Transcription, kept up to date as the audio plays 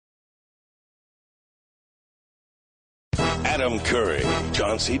Adam Curry,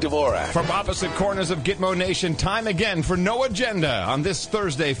 John C. Dvorak. From opposite corners of Gitmo Nation, time again for No Agenda on this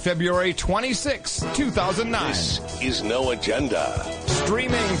Thursday, February 26, 2009. This is No Agenda.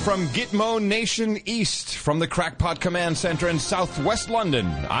 Streaming from Gitmo Nation East from the Crackpot Command Center in southwest London,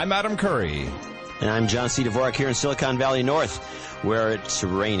 I'm Adam Curry. And I'm John C. Dvorak here in Silicon Valley North, where it's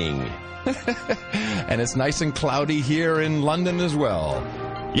raining. And it's nice and cloudy here in London as well.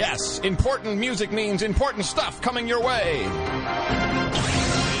 Yes, important music means important stuff coming your way.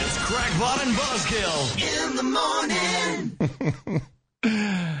 It's Crackpot and Buzzkill in the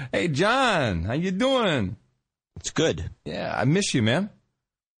morning. Hey, John, how you doing? It's good. Yeah, I miss you, man.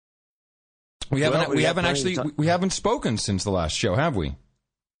 We haven't spoken since the last show, have we?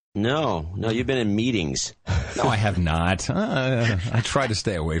 No, you've been in meetings. No, I have not. I try to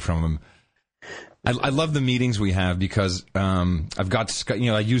stay away from them. I love the meetings we have because I've got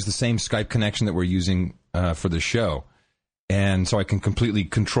Skype, I use the same Skype connection that we're using for the show, and so I can completely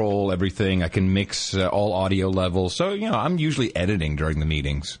control everything. I can mix all audio levels. So I'm usually editing during the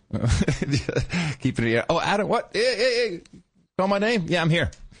meetings, keeping it. Oh, Adam, what? Hey, call my name? Yeah, I'm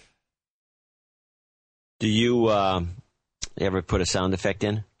here. Do you ever put a sound effect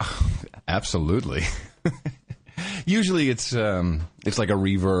in? Absolutely. Usually it's like a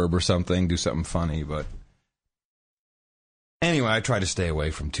reverb or something, do something funny, but anyway, I try to stay away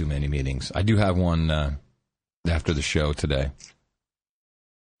from too many meetings. I do have one after the show today.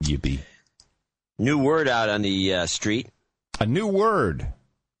 Yippee. New word out on the street. A new word.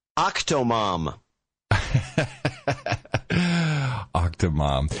 Octomom.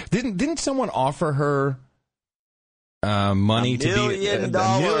 Octomom. Didn't someone offer her money to be $1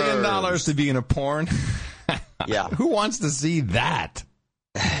 million to be in a porn? Yeah. Who wants to see that?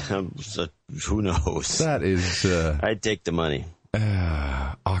 So, who knows? That is... I'd take the money.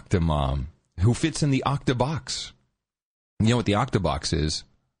 Octomom. Who fits in the Octobox? You know what the Octobox is?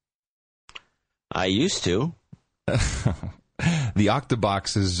 I used to. The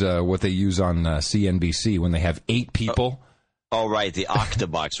Octobox is what they use on CNBC when they have 8 people... Oh, right, the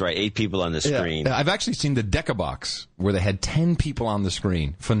Octobox, right, 8 people on the screen. Yeah. I've actually seen the Decabox, where they had 10 people on the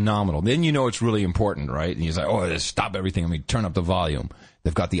screen. Phenomenal. Then you know it's really important, right? And he's like, oh, stop everything. Let me turn up the volume.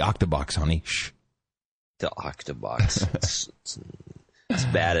 They've got the Octobox, honey. Shh. The Octobox. it's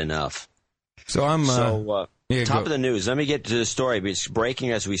bad enough. So I'm... top of the news. Let me get to the story. It's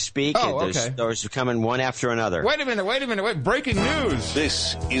breaking as we speak. Oh, okay. There's stories coming one after another. Wait a minute. Breaking news.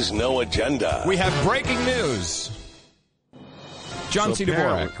 This is No Agenda. We have breaking news. John C.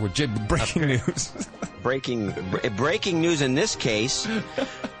 Dvorak with breaking news. breaking news in this case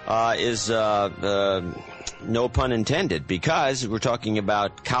is no pun intended, because we're talking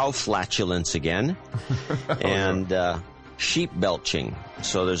about cow flatulence again and sheep belching.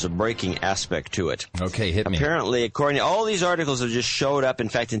 So there's a breaking aspect to it. Okay, hit me. Apparently, according to all these articles that just showed up, in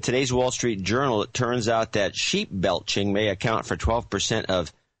fact, in today's Wall Street Journal, it turns out that sheep belching may account for 12%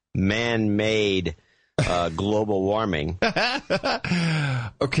 of man-made global warming.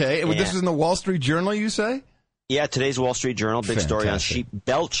 Okay, this is in the Wall Street Journal, you say? Yeah, today's Wall Street Journal, big story on Fantastic. sheep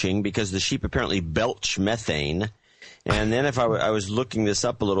belching, because the sheep apparently belch methane. And then I was looking this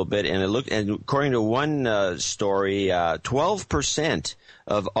up a little bit, and according to one story, 12%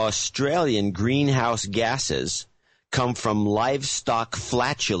 of Australian greenhouse gases come from livestock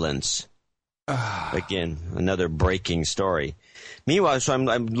flatulence. Again, another breaking story. Meanwhile, so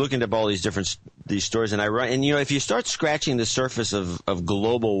I'm looking up all these stories, and if you start scratching the surface of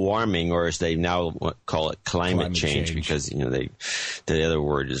global warming, or as they now call it, climate change, because the other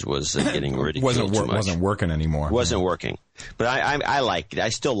word was getting ridiculed too much. Wasn't working anymore. Wasn't working, but I like it. I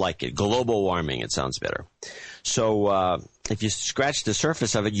still like it. Global warming. It sounds better. So if you scratch the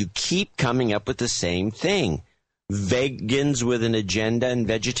surface of it, you keep coming up with the same thing: vegans with an agenda and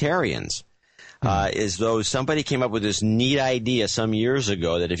vegetarians. As though somebody came up with this neat idea some years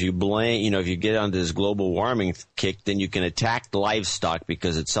ago that if you get onto this global warming kick, then you can attack livestock,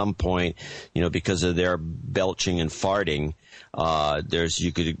 because at some point, because of their belching and farting,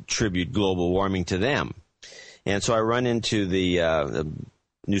 you could attribute global warming to them. And so I run into the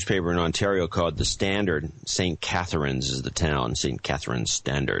newspaper in Ontario called The Standard. St. Catharines is the town, St. Catharines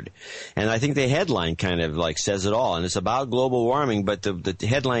Standard. And I think the headline kind of says it all. And it's about global warming, but the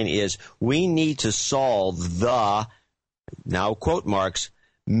headline is, "We need to solve the," now quote marks,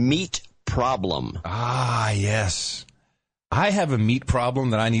 "meat problem." Ah, yes. I have a meat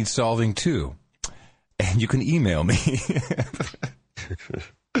problem that I need solving too. And you can email me.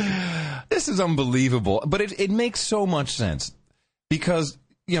 This is unbelievable. But it makes so much sense. Because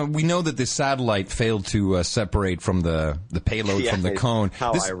we know that this satellite failed to separate from the payload from the cone.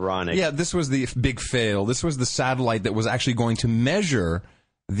 How ironic. Yeah, this was the big fail. This was the satellite that was actually going to measure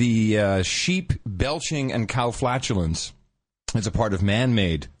the sheep belching and cow flatulence as a part of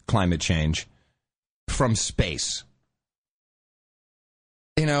man-made climate change from space.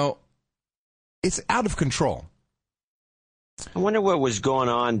 It's out of control. I wonder what was going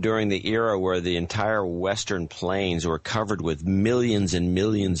on during the era where the entire western plains were covered with millions and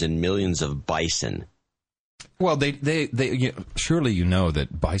millions and millions of bison. Well, they surely that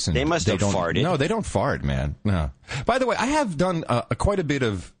bison. They must have farted. No, they don't fart, man. No. By the way, I have done quite a bit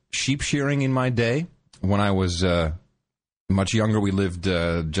of sheep shearing in my day. When I was much younger, we lived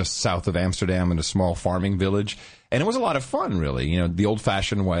just south of Amsterdam in a small farming village, and it was a lot of fun, really. The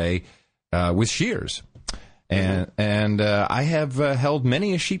old-fashioned way with shears. And I have held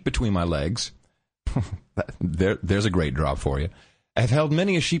many a sheep between my legs. There's a great drop for you. I've held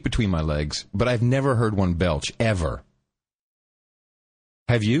many a sheep between my legs, but I've never heard one belch, ever.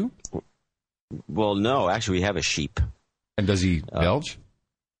 Have you? Well, no. Actually, we have a sheep. And does he belch?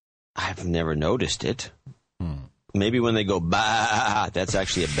 I've never noticed it. Maybe when they go, bah, that's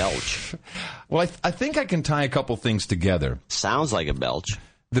actually a belch. Well, I think I can tie a couple things together. Sounds like a belch.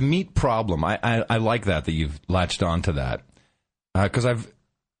 The meat problem, I like that you've latched on to that, because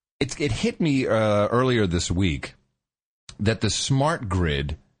it hit me earlier this week that the smart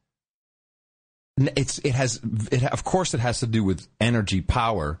grid, of course it has to do with energy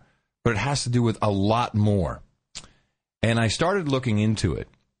power, but it has to do with a lot more. And I started looking into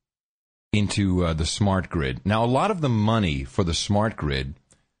the smart grid. Now, a lot of the money for the smart grid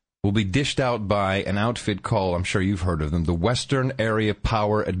will be dished out by an outfit called, I'm sure you've heard of them, the Western Area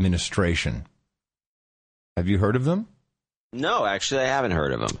Power Administration. Have you heard of them? No, actually, I haven't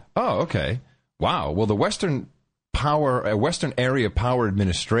heard of them. Oh, okay. Wow. Well, the Western Area Power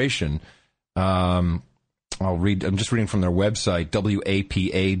Administration, I'm just reading from their website,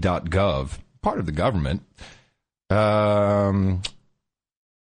 wapa.gov, part of the government, as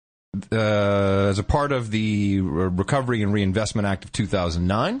a part of the Recovery and Reinvestment Act of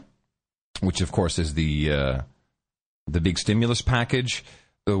 2009, which, of course, is the big stimulus package.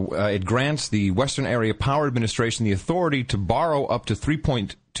 It grants the Western Area Power Administration the authority to borrow up to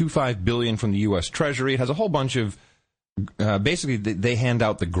 $3.25 billion from the U.S. Treasury. It has a whole bunch of, basically, they hand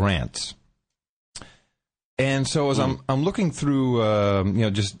out the grants. And so as I'm looking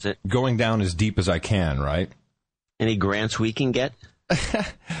through, just going down as deep as I can, right? Any grants we can get?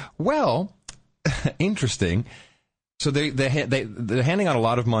 Well, interesting. So they're handing out a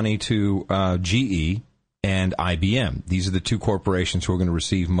lot of money to GE and IBM. These are the two corporations who are going to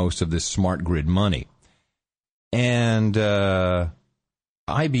receive most of this smart grid money. And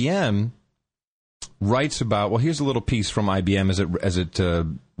IBM writes about, well, here's a little piece from IBM as it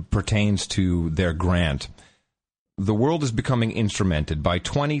pertains to their grant. The world is becoming instrumented. By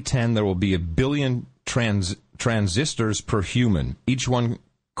 2010, there will be 1 billion transistors per human, each one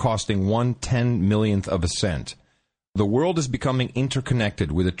costing 1/10,000,000th of a cent. The world is becoming interconnected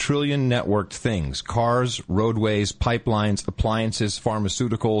with 1 trillion networked things: cars, roadways, pipelines, appliances,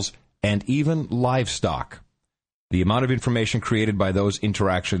 pharmaceuticals, and even livestock. The amount of information created by those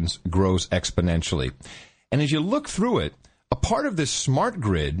interactions grows exponentially. And as you look through it, a part of this smart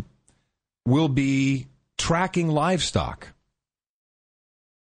grid will be tracking livestock.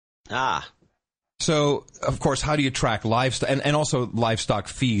 So, of course, how do you track livestock? And also livestock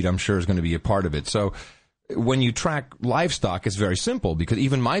feed, I'm sure, is going to be a part of it. So when you track livestock, it's very simple, because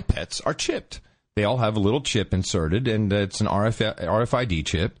even my pets are chipped. They all have a little chip inserted, and it's an RFID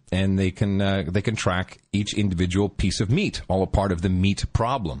chip, and they can track each individual piece of meat, all a part of the meat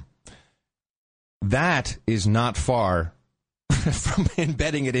problem. That is not far from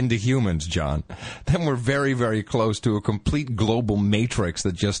embedding it into humans, John. Then we're very, very close to a complete global matrix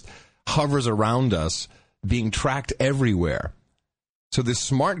that just hovers around us, being tracked everywhere. So this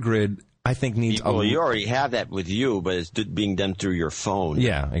smart grid, I think, needs Well, you already have that with you, but it's being done through your phone.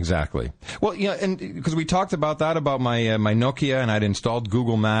 Yeah, exactly. Well, and because we talked about that, about my Nokia, and I'd installed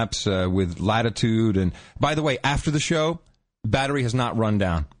Google Maps with latitude. And by the way, after the show, battery has not run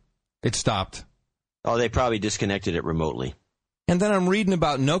down. It stopped. Oh, they probably disconnected it remotely. And then I'm reading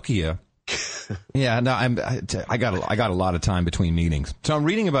about Nokia. Yeah, no, I got a lot of time between meetings, so I'm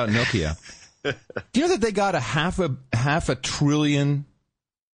reading about Nokia. Do you know that they got a half a trillion?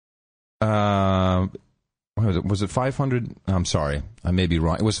 What was it? Was it 500? I'm sorry, I may be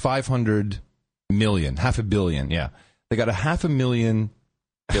wrong. It was 500 million, half a billion. Yeah, they got a $500 million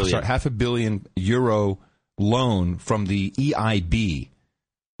euro loan from the EIB,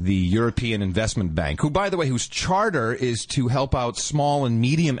 the European Investment Bank, who, by the way, whose charter is to help out small and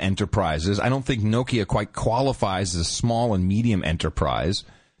medium enterprises. I don't think Nokia quite qualifies as a small and medium enterprise.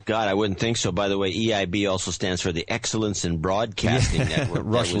 God, I wouldn't think so. By the way, EIB also stands for the Excellence in Broadcasting Network.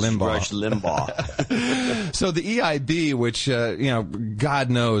 Rush Limbaugh. So the EIB, which, God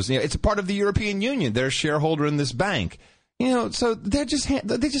knows, it's a part of the European Union. They're a shareholder in this bank. So they just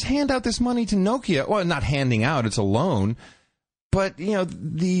hand out this money to Nokia. Well, not handing out, it's a loan. But,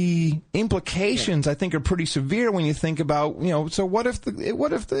 the implications, I think, are pretty severe when you think about, so what if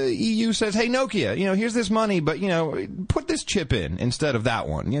the EU says, hey, Nokia, here's this money, but, put this chip in instead of that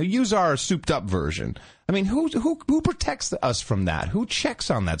one. Use our souped-up version. I mean, who protects us from that? Who checks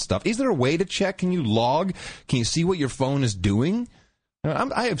on that stuff? Is there a way to check? Can you log? Can you see what your phone is doing?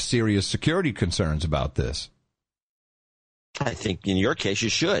 I have serious security concerns about this. I think in your case you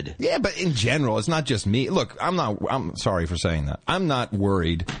should. Yeah, but in general, it's not just me. Look, I'm sorry for saying that. I'm not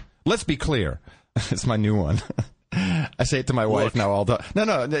worried. Let's be clear. It's my new one. I say it to my wife now all the time.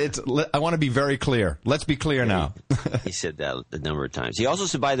 No, I want to be very clear. Let's be clear now. He said that a number of times. He also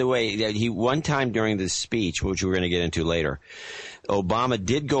said, by the way, that one time during this speech, which we're going to get into later, Obama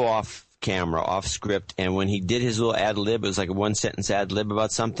did go off camera, off script, and when he did his little ad lib, it was like a one-sentence ad lib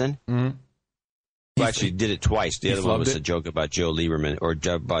about something. Mm-hmm. Well, actually, he did it twice. The other one was a joke about Joe Lieberman or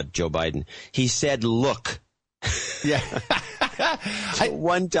about Joe Biden. He said, look. Yeah.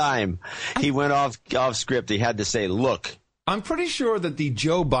 One time, he went off script. He had to say, look. I'm pretty sure that the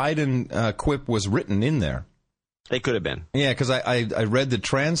Joe Biden quip was written in there. It could have been. Yeah, because I read the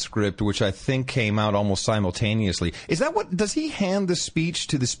transcript, which I think came out almost simultaneously. Is that what, does he hand the speech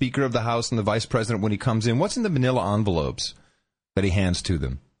to the Speaker of the House and the Vice President when he comes in? What's in the manila envelopes that he hands to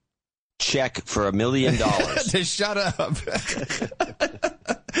them? Check for $1 million. Shut up.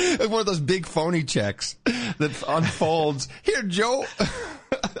 One of those big phony checks that unfolds. Here, Joe.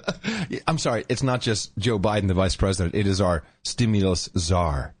 I'm sorry. It's not just Joe Biden, the vice president. It is our stimulus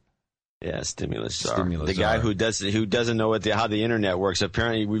czar. Yeah, stimulus czar. The guy who doesn't know how the internet works.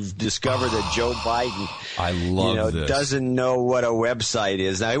 Apparently, we've discovered that Joe Biden, doesn't know what a website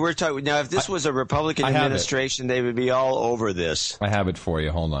is. Now we're talking. Now, if this was a Republican administration, they would be all over this. I have it for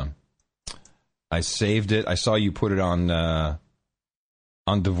you. Hold on. I saved it. I saw you put it on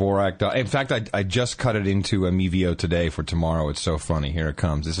Dvorak. In fact, I just cut it into a Mevio today for tomorrow. It's so funny. Here it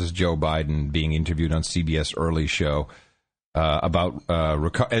comes. This is Joe Biden being interviewed on CBS Early Show about.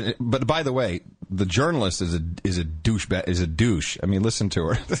 But by the way, the journalist is a douche. I mean, listen to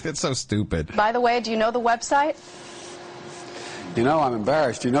her. It's so stupid. By the way, do you know the website? I'm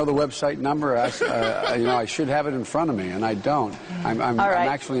embarrassed. You know the website number? I should have it in front of me, and I don't. I'm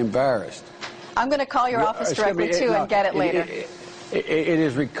actually embarrassed. I'm going to call your office directly, too, and get it later. It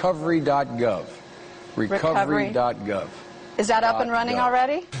is recovery.gov. Recovery.gov. Is that up and running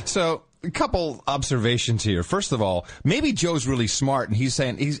already? So, a couple observations here. First of all, maybe Joe's really smart, and he's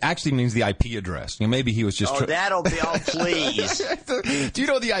saying he actually means the IP address. Maybe he was just... that'll be all, please. Do you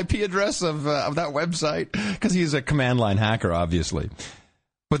know the IP address of that website? Because he's a command line hacker, obviously.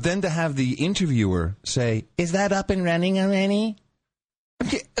 But then to have the interviewer say, is that up and running already?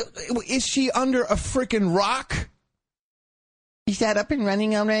 Is she under a frickin' rock? Is that up and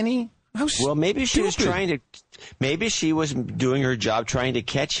running already? Well, maybe she was maybe she was doing her job trying to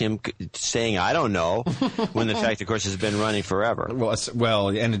catch him saying, I don't know, when the fact, of course, has been running forever. Well,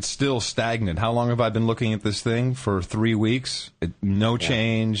 and it's still stagnant. How long have I been looking at this thing? For 3 weeks? No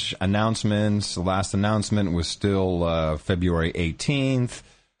change. Announcements. The last announcement was still February 18th.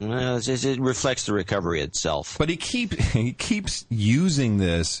 Well, it reflects the recovery itself. But he keeps using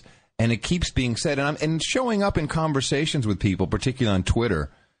this, and it keeps being said, and showing up in conversations with people, particularly on Twitter.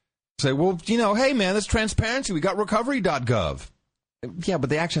 Say, well, hey, man, that's transparency. We got recovery.gov. Yeah,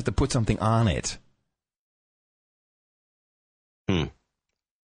 but they actually have to put something on it.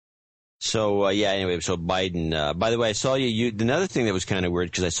 So, anyway, so Biden, by the way, I saw you another thing that was kind of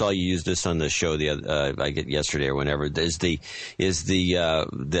weird, because I saw you use this on the show yesterday or whenever, is the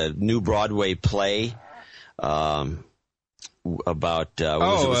new Broadway play, about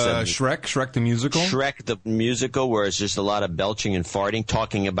Shrek the musical. Shrek the musical, where it's just a lot of belching and farting,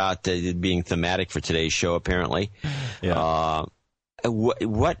 talking about it being thematic for today's show. Apparently,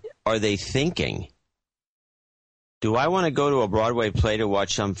 what are they thinking? Do I want to go to a Broadway play to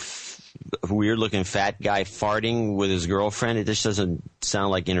watch some weird-looking fat guy farting with his girlfriend? It just doesn't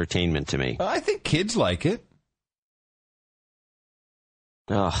sound like entertainment to me. I think kids like it.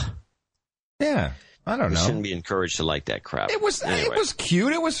 Ugh. Yeah. I don't know. Shouldn't be encouraged to like that crap. It was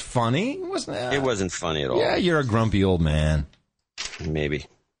cute. It was funny. It wasn't funny at all. Yeah, you're a grumpy old man. Maybe.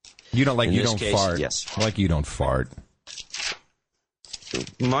 You don't fart. Yes. Like you don't fart.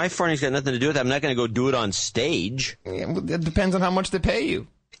 My farting's got nothing to do with it. I'm not going to go do it on stage. Yeah, well, it depends on how much they pay you.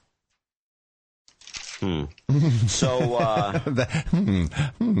 So,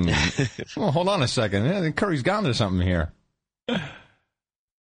 Well, hold on a second. I think Curry's gone to something here.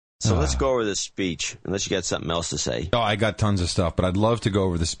 So let's go over the speech, unless you got something else to say. Oh, I got tons of stuff, but I'd love to go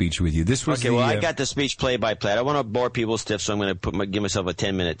over the speech with you. This was I got the speech play by play. I don't want to bore people stiff, so I'm going to give myself a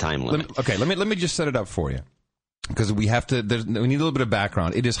 10-minute time limit. Let me just set it up for you, because we need a little bit of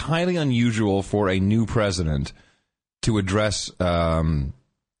background. It is highly unusual for a new president to address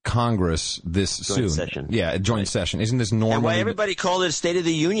Congress this soon. Session. Yeah, a joint session. Isn't this normal? And why everybody called it a State of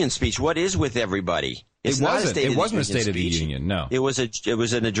the Union speech? What is with everybody? It wasn't a State of the Union. No, it was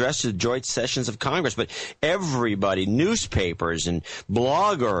an address to joint sessions of Congress. But everybody, newspapers and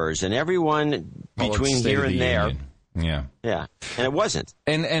bloggers and everyone between here and there, yeah, and it wasn't.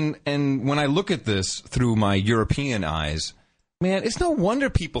 And when I look at this through my European eyes, man, it's no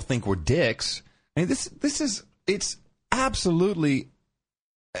wonder people think we're dicks. I mean, it's absolutely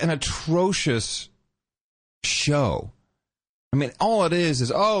an atrocious show. I mean, all it is,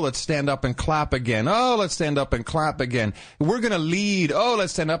 let's stand up and clap again. Oh, let's stand up and clap again. We're going to lead. Oh,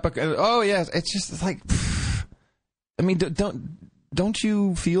 let's stand up. Oh, yes. It's just like, I mean, don't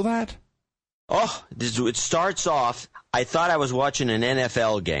you feel that? Oh, it starts off, I thought I was watching an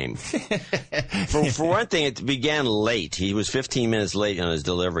NFL game. For one thing, it began late. He was 15 minutes late on his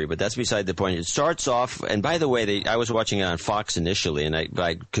delivery, but that's beside the point. It starts off, and by the way, I was watching it on Fox initially, and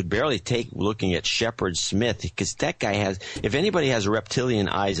I could barely take looking at Shepard Smith, because that guy if anybody has reptilian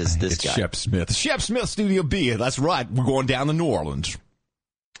eyes, it's this guy. Shep Smith. Shep Smith, Studio B. That's right. We're going down to New Orleans.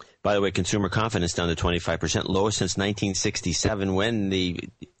 By the way, consumer confidence down to 25%, lowest since 1967 when the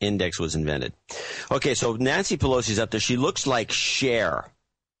index was invented. Okay, so Nancy Pelosi's up there. She looks like Cher.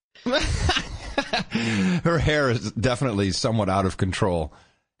 Her hair is definitely somewhat out of control.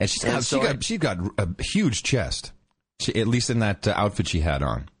 And she's got a huge chest, at least in that outfit she had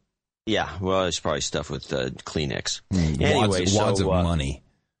on. Yeah, well, it's probably stuffed with Kleenex. Wads of money.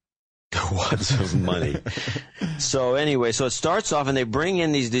 Wads of money. So anyway, so it starts off and they bring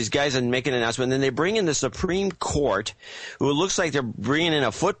in these guys and make an announcement. And then they bring in the Supreme Court, who looks like they're bringing in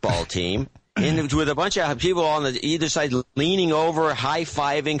a football team. With a bunch of people on either side leaning over,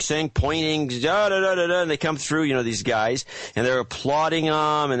 high-fiving, saying, pointing, da-da-da-da-da, and they come through, these guys, and they're applauding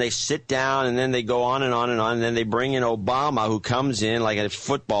them, and they sit down, and then they go on and on and on, and then they bring in Obama, who comes in like a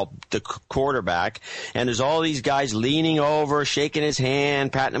the quarterback, and there's all these guys leaning over, shaking his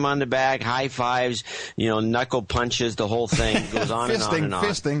hand, patting him on the back, high-fives, knuckle punches, the whole thing goes on and on and on.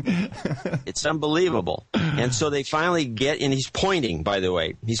 Fisting. It's unbelievable. And so they finally get, and he's pointing, by the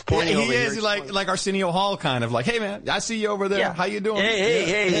way. He's pointing over here. Like Arsenio Hall, kind of like, hey man, I see you over there. Yeah. How you doing?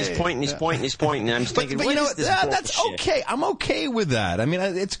 Hey. He's pointing. And I'm thinking, but that's okay. I'm okay with that. I mean,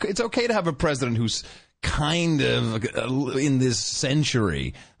 it's okay to have a president who's kind of in this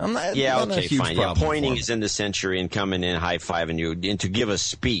century. I'm not a huge fine. Yeah, pointing is in the century and coming in high-fiving you and to give a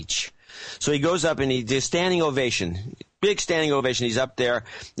speech. So he goes up and he does standing ovation. Big standing ovation. He's up there.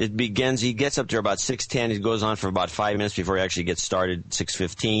 It begins. He gets up there about 6:10. He goes on for about 5 minutes before he actually gets started.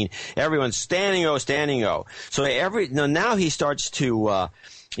 6:15. Everyone's standing O. So now he starts to.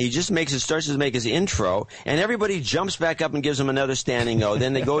 He just starts to make his intro, and everybody jumps back up and gives him another standing O.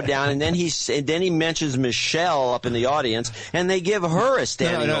 Then they go down, and then he mentions Michelle up in the audience, and they give her a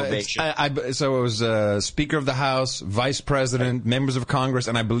standing ovation. So it was Speaker of the House, Vice President, members of Congress,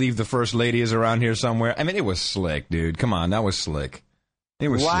 and I believe the First Lady is around here somewhere. I mean, it was slick, dude. Come on, that was slick. It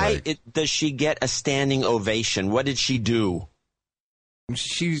was Why slick. Does she get a standing ovation? What did she do? I'm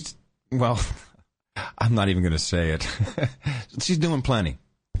not even going to say it. She's doing plenty.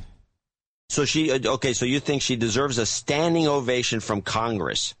 So so you think she deserves a standing ovation from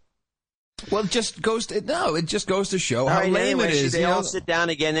Congress? Well, it just goes to show how lame it is. They all sit down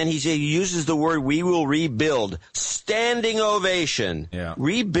again, and he uses the word, we will rebuild. Standing ovation. Yeah.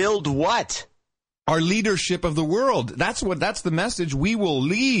 Rebuild what? Our leadership of the world. That's the message. We will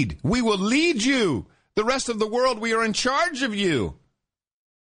lead. We will lead you. The rest of the world, we are in charge of you.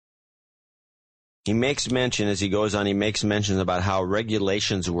 He makes mention, as he goes on, about how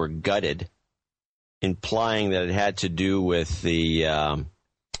regulations were gutted, implying that it had to do with the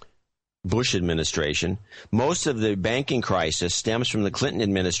Bush administration. Most of the banking crisis stems from the Clinton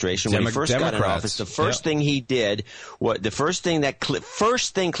administration. When he first got in office, the first thing he did, first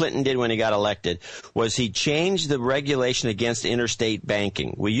thing Clinton did when he got elected was he changed the regulation against interstate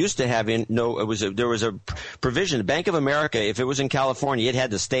banking. We used to have there was a provision. Bank of America, if it was in California, it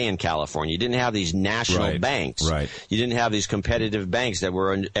had to stay in California. You didn't have these national banks. Right. You didn't have these competitive banks that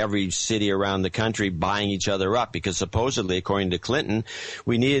were in every city around the country buying each other up, because supposedly, according to Clinton,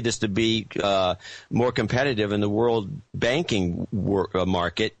 we needed this to be more competitive in the world banking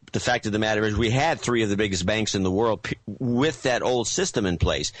market. The fact of the matter is we had 3 of the biggest banks in the world with that old system in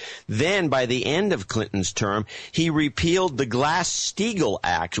place. Then by the end of Clinton's term, he repealed the Glass-Steagall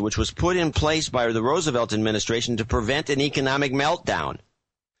Act, which was put in place by the Roosevelt administration to prevent an economic meltdown.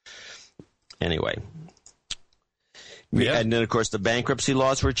 Anyway. Yeah. And then, of course, the bankruptcy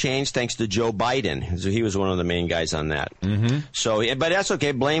laws were changed thanks to Joe Biden. So he was one of the main guys on that. Mm-hmm. So, but that's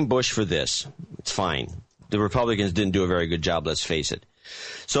okay. Blame Bush for this. It's fine. The Republicans didn't do a very good job, let's face it.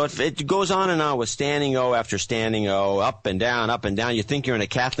 So it goes on and on with standing O after standing O, up and down, up and down. You think you're in a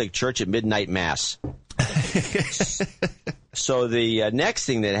Catholic church at midnight mass. So the next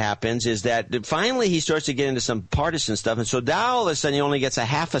thing that happens is that finally he starts to get into some partisan stuff. And so now all of a sudden he only gets a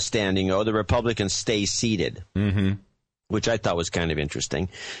half a standing O. The Republicans stay seated. Mm-hmm. Which I thought was kind of interesting.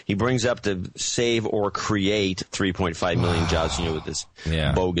 He brings up to save or create 3.5 million jobs, with this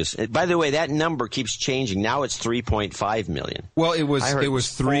bogus. By the way, that number keeps changing. Now it's 3.5 million. Well, it was 3, it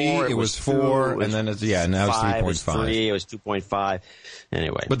was 4, and then now it's 3.5. It was 2.5.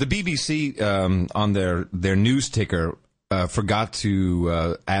 Anyway. But the BBC on their news ticker forgot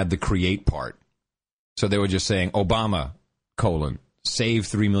to add the create part. So they were just saying Obama, save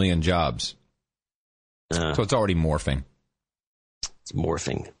 3 million jobs. So it's already morphing.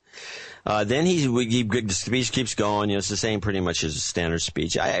 Morphing. Then the speech keeps going. It's the same pretty much as a standard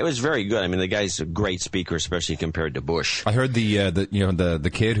speech. It was very good. I mean, the guy's a great speaker, especially compared to Bush. I heard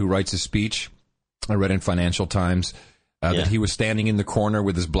the kid who writes his speech. I read in Financial Times that he was standing in the corner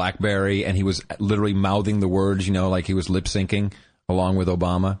with his BlackBerry and he was literally mouthing the words, like he was lip syncing along with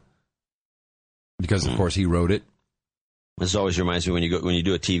Obama, because of course he wrote it. This always reminds me when you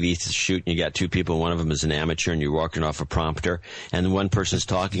do a TV shoot and you got 2 people, one of them is an amateur and you're walking off a prompter and one person's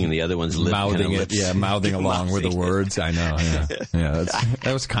talking and the other one's mouthing along with the words. I know. Yeah.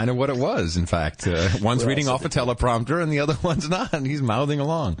 That was kind of what it was. In fact, one's reading off a teleprompter and the other one's not, and he's mouthing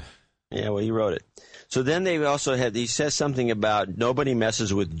along. Yeah, well, he wrote it. So then they also he says something about nobody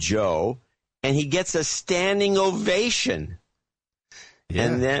messes with Joe, and he gets a standing ovation. Yeah.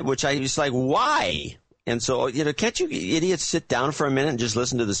 And then, which I was like, why? And so, can't you idiots sit down for a minute and just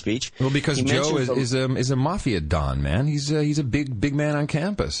listen to the speech? Well, because Joe is a mafia don, man. He's a big man on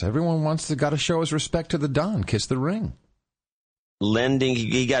campus. Everyone got to show his respect to the don. Kiss the ring. Lending,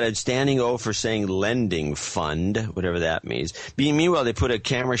 he got a standing O for saying lending fund, whatever that means. Meanwhile, they put a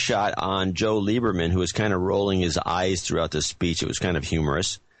camera shot on Joe Lieberman, who was kind of rolling his eyes throughout the speech. It was kind of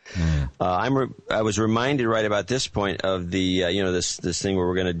humorous. I was reminded right about this point of the this thing where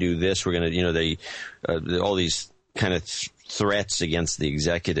we're going to do this. We're going to all these kind of threats against the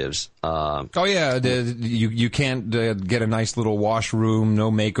executives. You can't get a nice little washroom, no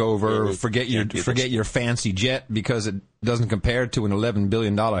makeover. Forget your fancy jet because it doesn't compare to an $11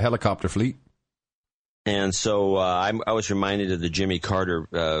 billion helicopter fleet. And so I was reminded of the Jimmy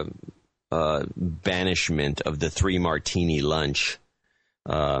Carter banishment of the 3 martini lunch.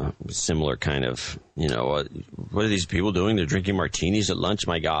 Similar kind of, what are these people doing? They're drinking martinis at lunch?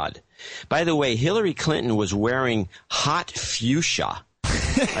 My God. By the way, Hillary Clinton was wearing hot fuchsia.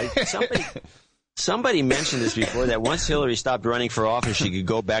 Somebody mentioned this before, that once Hillary stopped running for office, she could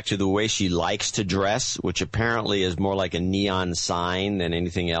go back to the way she likes to dress, which apparently is more like a neon sign than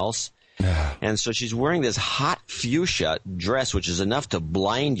anything else. And so she's wearing this hot fuchsia dress, which is enough to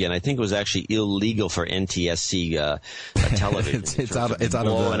blind you, and I think it was actually illegal for NTSC television. it's out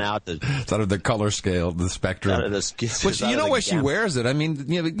of the color scale, the spectrum. But you know why she wears it? I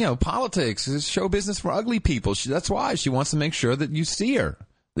mean, politics is show business for ugly people. That's why she wants to make sure that you see her,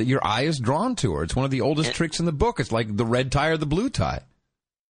 that your eye is drawn to her. It's one of the oldest tricks in the book. It's like the red tie or the blue tie.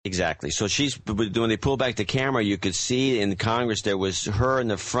 Exactly. So when they pulled back the camera, you could see in Congress there was her in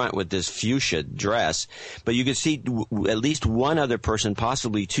the front with this fuchsia dress, but you could see at least one other person,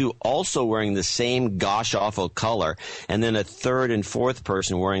 possibly 2, also wearing the same gosh awful color, and then a 3rd and 4th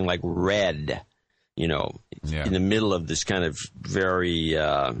person wearing like red, in the middle of this kind of very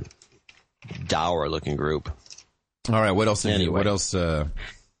dour looking group. All right. What else? What else?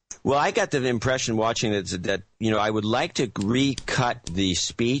 Well, I got the impression watching that I would like to recut the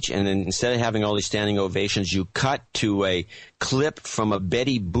speech, and then instead of having all these standing ovations, you cut to a clip from a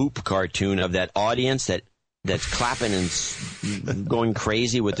Betty Boop cartoon of that audience that's clapping and going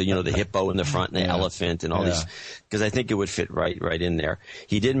crazy with the hippo in the front and the elephant and all these, because I think it would fit right in there.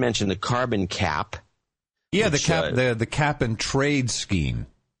 He did mention the carbon cap. Yeah, the cap and trade scheme.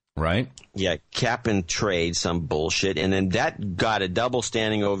 Right? Yeah, cap and trade, some bullshit. And then that got a double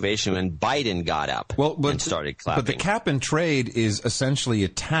standing ovation when Biden got up and started clapping. But the cap and trade is essentially a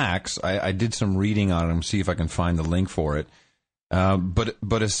tax. I did some reading on it, see if I can find the link for it.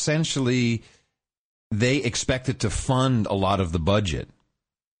 But essentially, they expect it to fund a lot of the budget.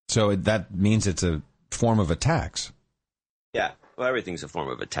 So that means it's a form of a tax. Yeah. Well, everything's a form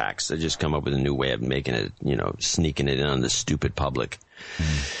of a tax. They just come up with a new way of making it, sneaking it in on the stupid public.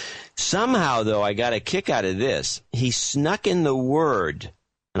 Somehow, though, I got a kick out of this. He snuck in the word,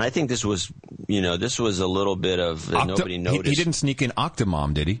 and I think this was a little bit of nobody noticed. He didn't sneak in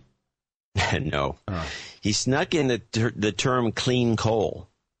Octomom, did he? No. Oh. He snuck in the term clean coal.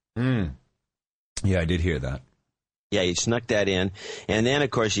 Mm. Yeah, I did hear that. Yeah, he snuck that in. And then, of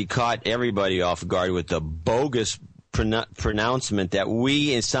course, he caught everybody off guard with the bogus pronouncement that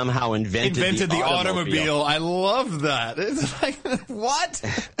we somehow invented the automobile. I love that. It's like, what?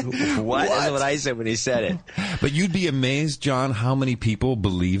 What? That's what I said when he said it. But you'd be amazed, John, how many people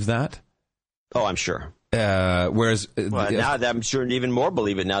believe that. Oh, I'm sure. Whereas now that I'm sure even more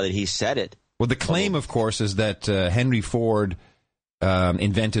believe it now that he said it. Well, the claim, of course, is that Henry Ford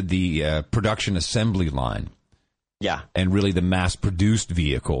invented the production assembly line. Yeah. And really the mass-produced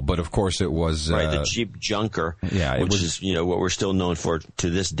vehicle. But, of course, it was... the cheap junker, which is, what we're still known for to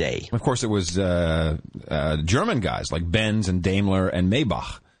this day. Of course, it was German guys like Benz and Daimler and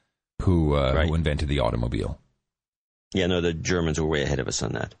Maybach who invented the automobile. Yeah, no, the Germans were way ahead of us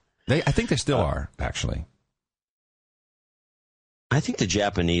on that. I think they still are, actually. I think the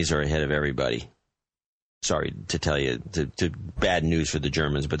Japanese are ahead of everybody. Sorry to tell you, to bad news for the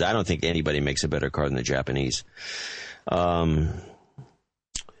Germans, but I don't think anybody makes a better car than the Japanese.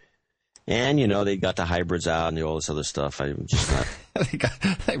 And, they got the hybrids out and all this other stuff. I'm just not...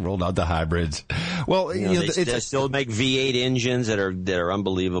 they rolled out the hybrids. Well, they still make V8 engines that are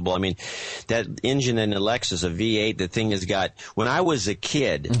unbelievable. I mean, that engine in the Lexus, a V8, the thing has got... When I was a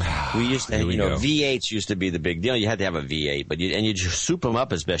kid, we used to, V8s used to be the big deal. You had to have a V8, but you just soup them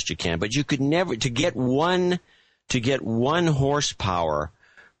up as best you can. But you could never... To get one horsepower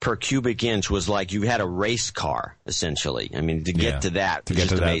per cubic inch was like you had a race car, essentially. I mean, to get to that, to get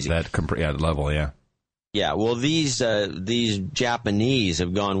to amazing. that level, yeah. Yeah, well, these Japanese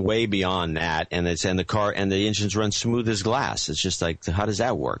have gone way beyond that, and the engines run smooth as glass. It's just like, how does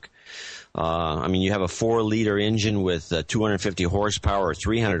that work? I mean, you have a 4-liter engine with 250 horsepower or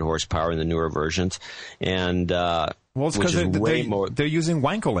 300 horsepower in the newer versions, and it's because they're using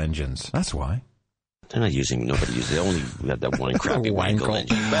Wankel engines. That's why. They're not using. Nobody uses. They only have that one crappy Wankel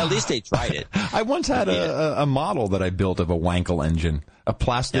engine. But at least they tried it. I once had a model that I built of a Wankel engine, a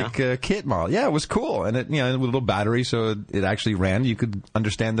plastic kit model. Yeah, it was cool, and it with a little battery, so it actually ran. You could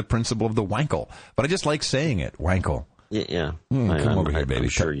understand the principle of the Wankel. But I just like saying it, Wankel. Yeah. Come over here, baby. I'm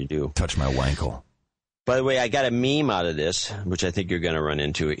sure you do. Touch my Wankel. By the way, I got a meme out of this, which I think you're going to run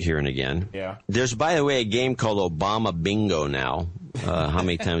into it here and again. Yeah. There's, by the way, a game called Obama Bingo now. How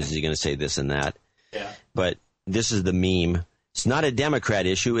many times is he going to say this and that? Yeah. But this is the meme. It's not a Democrat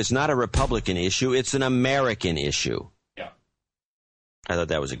issue. It's not a Republican issue. It's an American issue. Yeah. I thought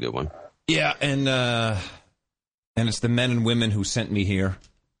that was a good one. Yeah, and it's the men and women who sent me here,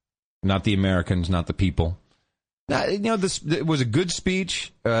 not the Americans, not the people. Now, it was a good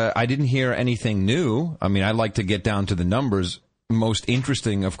speech. I didn't hear anything new. I mean, I like to get down to the numbers. Most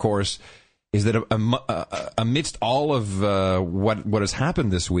interesting, of course, is that amidst all of what has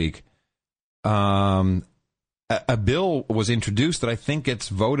happened this week, a bill was introduced that I think gets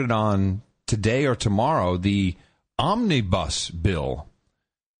voted on today or tomorrow, the omnibus bill,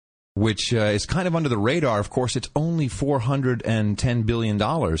 which is kind of under the radar. Of course, it's only $410 billion,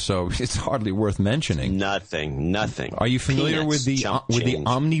 so it's hardly worth mentioning. Nothing. Are you familiar with the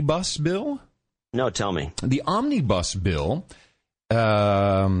omnibus bill? No, tell me. The omnibus bill,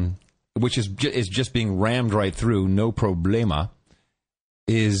 which is just being rammed right through, no problema,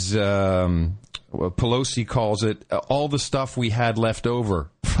 is Pelosi calls it all the stuff we had left over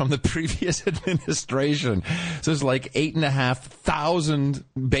from the previous administration. So it's like 8,500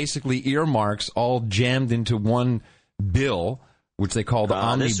 basically earmarks all jammed into one bill, which they call the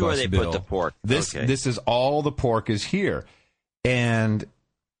omnibus this is where they bill. Put the pork. This is all the pork is here, and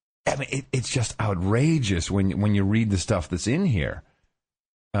I mean it's just outrageous when you read the stuff that's in here.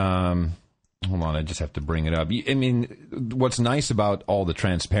 Hold on, I just have to bring it up. I mean, what's nice about all the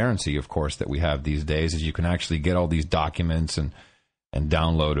transparency, of course, that we have these days is you can actually get all these documents and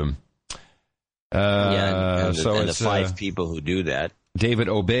download them. And the 5 people who do that. David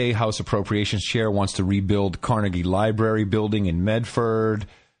Obey, House Appropriations Chair, wants to rebuild Carnegie Library building in Medford,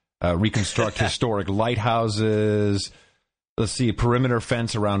 reconstruct historic lighthouses. Let's see, a perimeter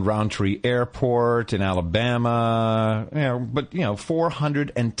fence around Roundtree Airport in Alabama. But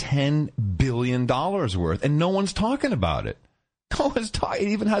 $410 billion worth, and no one's talking about it. No one's talking. It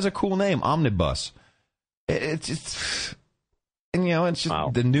even has a cool name, Omnibus. It's just wow.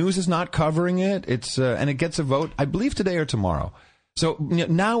 The news is not covering it. And it gets a vote, I believe, today or tomorrow. So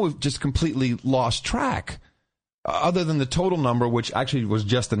now we've just completely lost track. Other than the total number, which actually was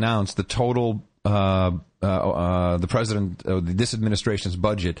just announced, the total. The president, this administration's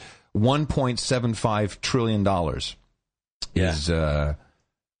budget, $1.75 trillion is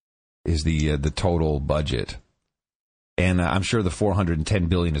the total budget, and I'm sure the $410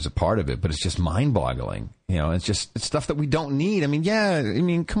 billion is a part of it. But it's just mind-boggling. It's stuff that we don't need. I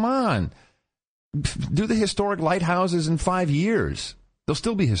mean, come on, do the historic lighthouses in 5 years. They'll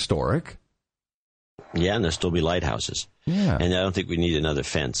still be historic. Yeah, and there'll still be lighthouses. Yeah. And I don't think we need another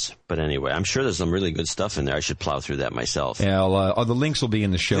fence. But anyway, I'm sure there's some really good stuff in there. I should plow through that myself. Yeah, the links will be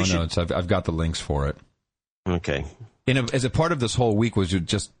in the show notes. I've got the links for it. Okay. As a part of this whole week was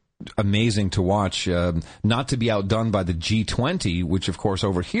just amazing to watch, not to be outdone by the G20, which, of course,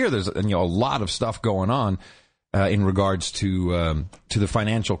 over here there's a lot of stuff going on in regards to the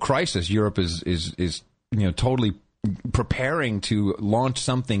financial crisis. Europe is totally preparing to launch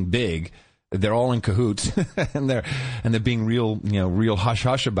something big. They're all in cahoots, and they're being real hush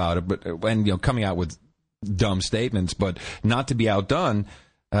hush about it, but coming out with dumb statements. But not to be outdone,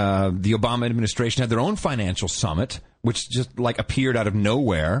 the Obama administration had their own financial summit, which just appeared out of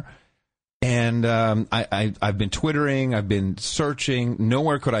nowhere. And I've been Twittering, I've been searching,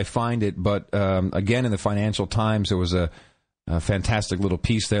 nowhere could I find it. But again, in the Financial Times, there was a fantastic little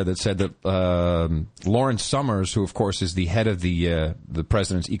piece there that said that Lawrence Summers, who of course is the head of the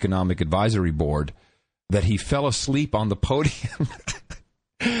president's economic advisory board, that he fell asleep on the podium,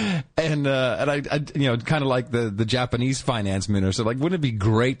 and I kind of like the Japanese finance minister. Wouldn't it be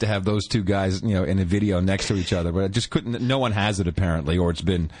great to have those two guys, in a video next to each other? But I just couldn't. No one has it apparently, or it's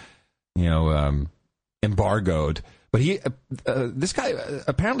been, embargoed. But this guy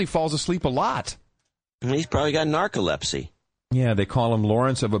apparently falls asleep a lot. He's probably got narcolepsy. Yeah, they call him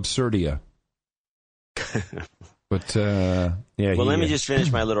Lawrence of Absurdia. But, yeah. Well, let me just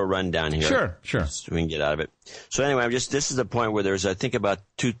finish my little rundown here. Sure. So we can get out of it. So anyway, this is the point where there's, I think, about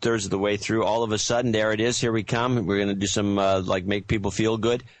 2/3 of the way through. All of a sudden, there it is. Here we come. We're going to do some, make people feel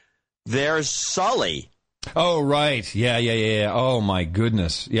good. There's Sully. Oh, right. Yeah. Oh, my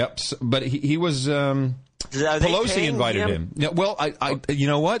goodness. Yep. But he was, Pelosi invited him. Yeah, well, you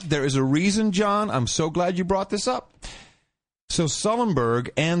know what? There is a reason, John. I'm so glad you brought this up. So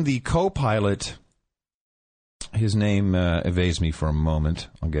Sullenberg and the co-pilot, his name evades me for a moment.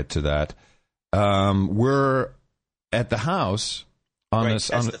 I'll get to that. Were at the House on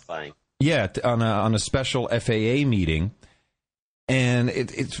testifying. On a special FAA meeting, and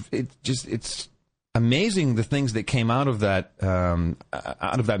it's amazing the things that came out of that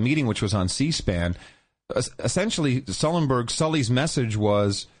meeting, which was on C-SPAN. Essentially, Sully's message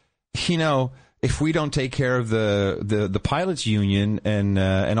was, if we don't take care of the pilots union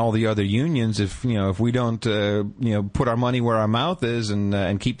and all the other unions, if we don't put our money where our mouth is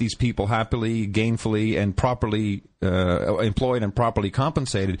and keep these people happily, gainfully, and properly employed and properly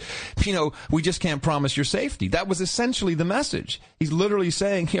compensated, we just can't promise your safety. That was essentially the message. He's literally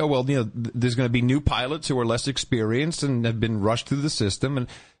saying, there's going to be new pilots who are less experienced and have been rushed through the system, and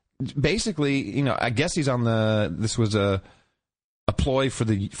basically, I guess he's on this was a ploy for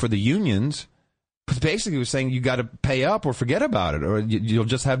the unions. But basically, he was saying you got to pay up or forget about it, or you'll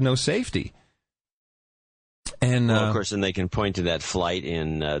just have no safety. And of course, then they can point to that flight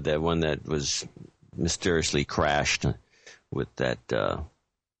in the one that was mysteriously crashed with that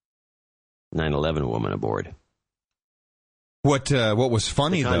 9/11 woman aboard. What was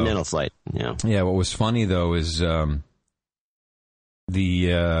funny, the Continental flight? Yeah. What was funny though is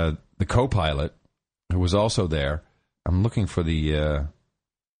the co-pilot who was also there. I'm looking for the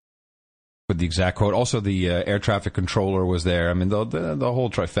exact quote. Also, the air traffic controller was there. I mean, the whole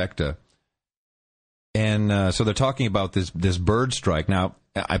trifecta. And so they're talking about this bird strike. Now,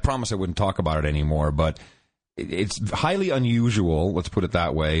 I promised I wouldn't talk about it anymore, but it's highly unusual, let's put it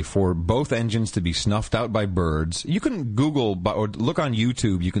that way, for both engines to be snuffed out by birds. You can Google or look on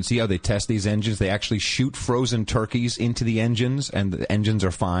YouTube. You can see how they test these engines. They actually shoot frozen turkeys into the engines, and the engines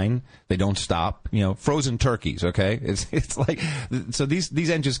are fine. They don't stop. Frozen turkeys. Okay, it's like, so these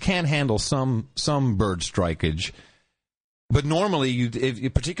engines can handle some bird strikage. But normally,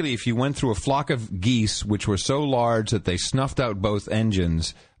 particularly if you went through a flock of geese, which were so large that they snuffed out both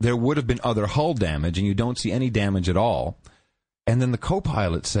engines, there would have been other hull damage, and you don't see any damage at all. And then the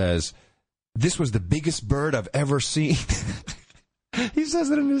co-pilot says, "This was the biggest bird I've ever seen." He says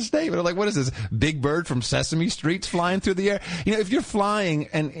it in his statement. I'm like, what is this, Big Bird from Sesame Street's flying through the air? If you're flying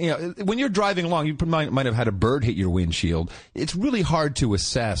and, when you're driving along, you might have had a bird hit your windshield. It's really hard to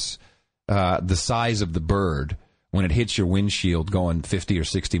assess the size of the bird when it hits your windshield going 50 or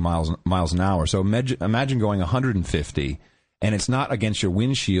 60 miles an hour. So imagine going 150, and it's not against your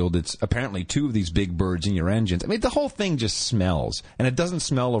windshield. It's apparently two of these big birds in your engines. I mean, the whole thing just smells. And it doesn't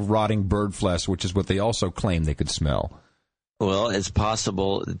smell of rotting bird flesh, which is what they also claim they could smell. Well, it's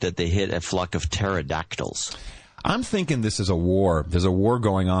possible that they hit a flock of pterodactyls. I'm thinking this is a war. There's a war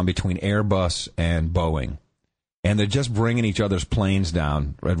going on between Airbus and Boeing. And they're just bringing each other's planes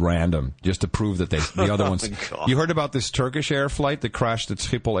down at random just to prove that the other ones. God. You heard about this Turkish Air flight that crashed at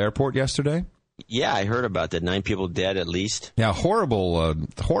Schiphol Airport yesterday? Yeah, I heard about that. 9 people dead at least. Yeah,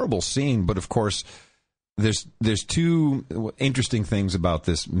 horrible scene. But of course, there's two interesting things about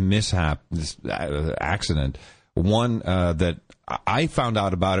this mishap, this accident. One that I found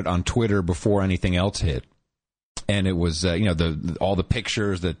out about it on Twitter before anything else hit. And it was, all the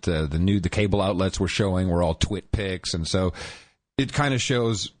pictures that the cable outlets were showing were all twit pics. And so it kind of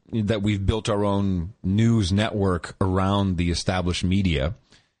shows that we've built our own news network around the established media,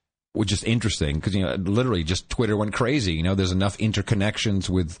 which is interesting because, literally just Twitter went crazy. There's enough interconnections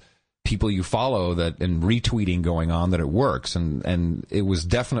with people you follow and retweeting going on that it works. And it was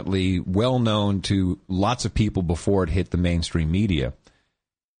definitely well known to lots of people before it hit the mainstream media.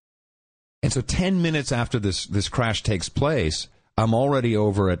 And so 10 minutes after this crash takes place, I'm already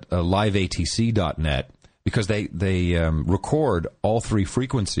over at liveatc.net because they record all three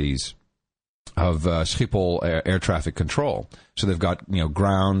frequencies of Schiphol air traffic control. So they've got,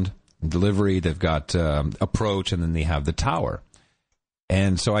 ground, delivery, they've got approach, and then they have the tower.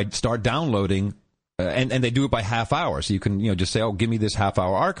 And so I start downloading, and they do it by half hour. So you can, just say, oh, give me this half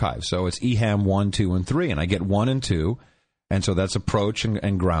hour archive. So it's EHAM 1, 2, and 3, and I get 1 and 2. And so that's approach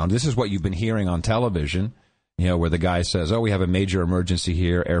and ground. This is what you've been hearing on television, where the guy says, oh, we have a major emergency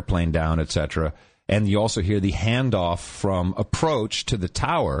here, airplane down, etc. And you also hear the handoff from approach to the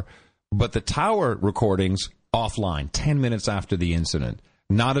tower, but the tower recordings offline 10 minutes after the incident.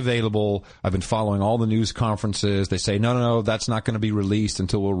 Not available. I've been following all the news conferences. They say, no, that's not going to be released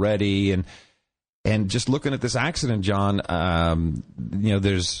until we're ready. And just looking at this accident, John,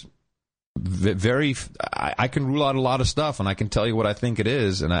 there's I can rule out a lot of stuff, and I can tell you what I think it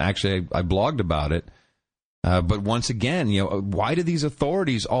is, and I blogged about it. But once again, why do these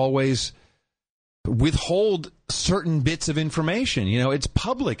authorities always withhold certain bits of information? It's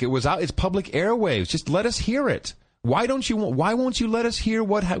public. It's public airwaves. Just let us hear it. Why won't you let us hear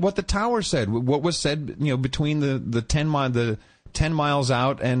what the tower said? What was said, between the 10 miles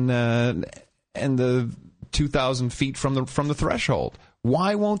out and the 2,000 feet from the threshold?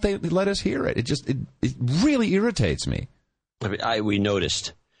 Why won't they let us hear it? It really irritates me. We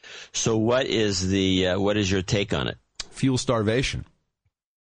noticed. So what is your take on it? Fuel starvation.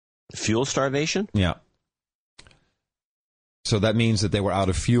 Fuel starvation? Yeah. So that means that they were out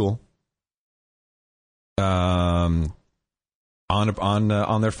of fuel on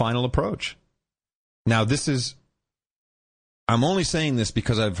their final approach. Now I'm only saying this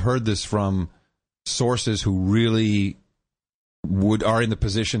because I've heard this from sources who really are in the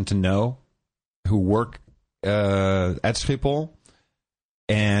position to know, who work at Schiphol,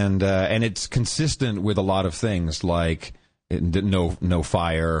 and it's consistent with a lot of things like no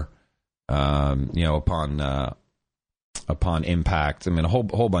fire, upon impact. I mean, a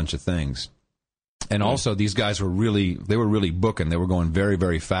whole bunch of things, and also these guys were really booking. They were going very,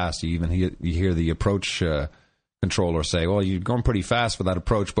 very fast. You hear the approach controller say, "Well, you're going pretty fast for that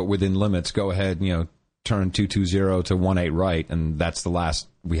approach, but within limits. Go ahead, turn 220 to 18 right," and that's the last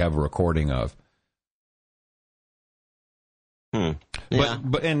we have a recording of. Yeah.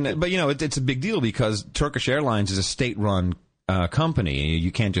 But it's a big deal because Turkish Airlines is a state-run company.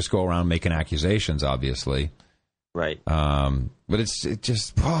 You can't just go around making accusations, obviously. Right. But why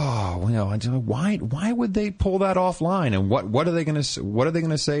would they pull that offline? And what are they going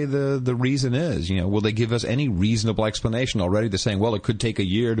to say the reason is? Will they give us any reasonable explanation? Already they're saying, well, it could take a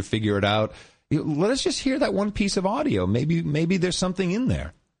year to figure it out. let us just hear that one piece of audio. Maybe there's something in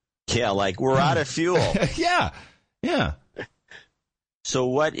there. Yeah, like we're out of fuel. Yeah. So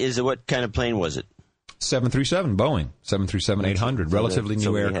what kind of plane was it? 737, Boeing, 737-800, relatively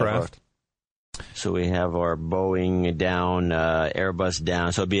new aircraft. So we have our Boeing down, Airbus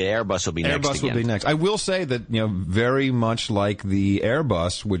down. So Airbus will be next again. Airbus will be next. I will say that, very much like the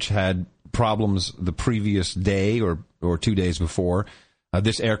Airbus, which had problems the previous day or 2 days before,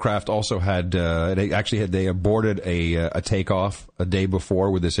 this aircraft also had, they aborted a takeoff a day before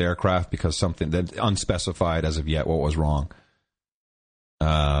with this aircraft because something that unspecified as of yet what was wrong.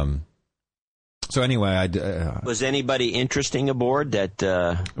 So anyway, was anybody interesting aboard that?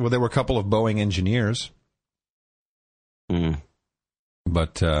 Well, there were a couple of Boeing engineers.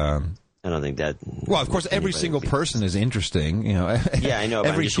 But I don't think that. Well, of course, every single person is interesting. Yeah, I know.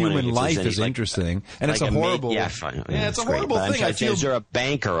 Every human life is interesting, and it's a horrible. Fine. Yeah, it's a horrible thing. I feel. Is there a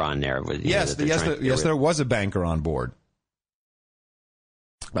banker on there? Yes, there was a banker on board.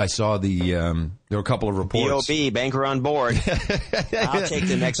 I saw there were a couple of reports. BOB, banker on board. I'll take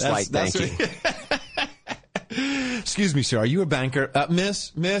the next flight, thank you. Excuse me, sir, are you a banker?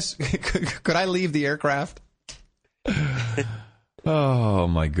 Miss, could I leave the aircraft? Oh,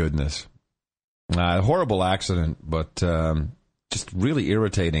 my goodness. Horrible accident, but just really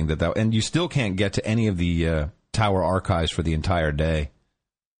irritating that and you still can't get to any of the tower archives for the entire day.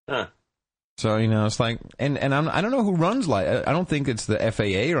 Huh. So, it's like, and I don't know who runs I don't think it's the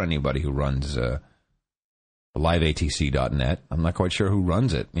FAA or anybody who runs liveatc.net. I'm not quite sure who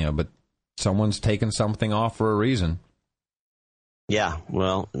runs it, but someone's taken something off for a reason. Yeah,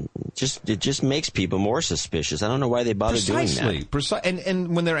 well, it just makes people more suspicious. I don't know why they bother doing that.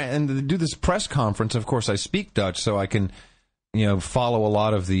 And when they do this press conference, of course, I speak Dutch, so I can, follow a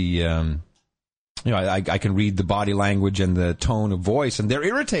lot of the. I can read the body language and the tone of voice, and they're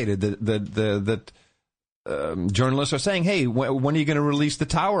irritated that journalists are saying, "Hey, when are you going to release the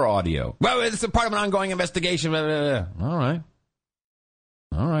tower audio?" Well, it's a part of an ongoing investigation. Blah, blah, blah.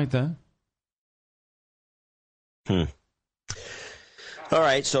 All right then. All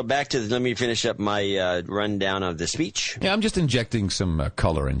right, so let me finish up my rundown of the speech. Yeah, I'm just injecting some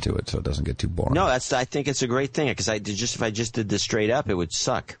color into it so it doesn't get too boring. No, I think it's a great thing because if I just did this straight up, it would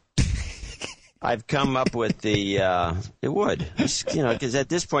suck. I've come up with it would, because at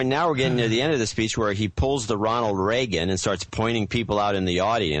this point now we're getting to the end of the speech where he pulls the Ronald Reagan and starts pointing people out in the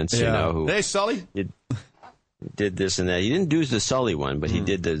audience, who hey, Sully, did this and that. He didn't do the Sully one, but he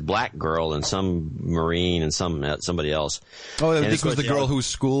did the black girl and some Marine and somebody else. Oh, this was the girl whose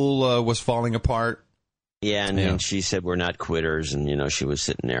school was falling apart. Yeah, and she said, we're not quitters, and, she was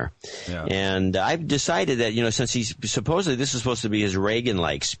sitting there. Yeah. And I've decided that, since supposedly this is supposed to be his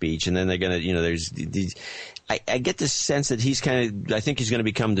Reagan-like speech, and then they're going to, there's these, I get this sense that I think he's going to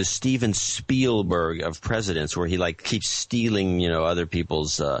become the Steven Spielberg of presidents, where he, keeps stealing, other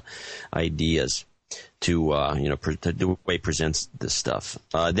people's ideas to the way he presents this stuff.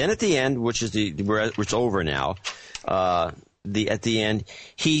 Then at the end, which is it's over now, at the end,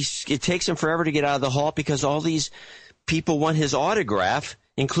 it takes him forever to get out of the hall because all these people want his autograph,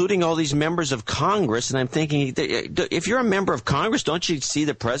 including all these members of Congress. And I'm thinking, if you're a member of Congress, don't you see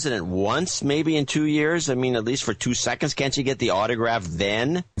the president once, maybe in 2 years? I mean, at least for 2 seconds. Can't you get the autograph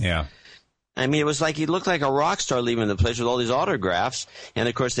then? Yeah. I mean, it was like he looked like a rock star leaving the place with all these autographs. And,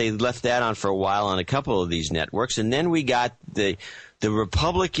 of course, they left that on for a while on a couple of these networks. And then we got the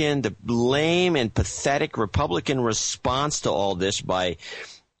Republican, the lame and pathetic Republican response to all this by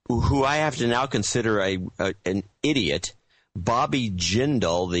who I have to now consider an idiot, Bobby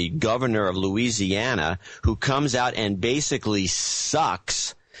Jindal, the governor of Louisiana, who comes out and basically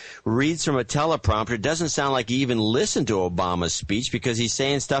sucks, reads from a teleprompter. Doesn't sound like he even listened to Obama's speech because he's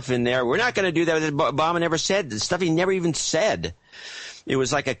saying stuff in there. We're not going to do that. Obama never said stuff he never even said. It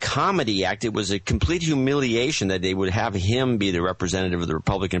was like a comedy act. It was a complete humiliation that they would have him be the representative of the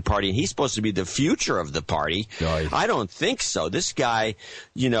Republican Party. And he's supposed to be the future of the party. Nice. I don't think so. This guy,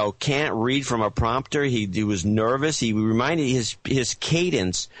 can't read from a prompter. He was nervous. He reminded his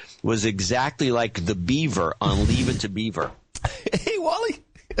cadence was exactly like the Beaver on Leave It to Beaver. Hey, Wally.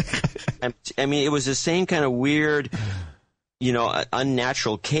 I mean, it was the same kind of weird,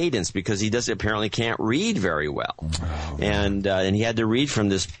 unnatural cadence because he apparently can't read very well. Oh, and he had to read from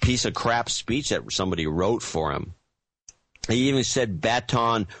this piece of crap speech that somebody wrote for him. He even said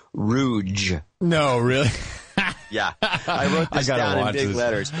Baton Rouge. No, really? Yeah. I wrote this down in big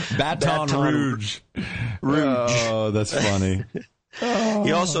letters. Baton Rouge. Rouge. Oh, that's funny.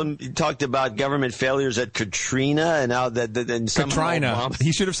 He also talked about government failures at Katrina, and now that Katrina.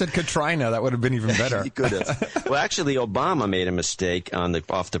 He should have said Katrina. That would have been even better. He could have. Well, actually, Obama made a mistake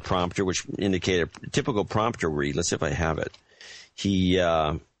off the prompter, which indicated a typical prompter read. Let's see if I have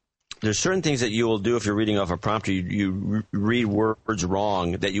it. There's certain things that you will do if you're reading off a prompter. You read words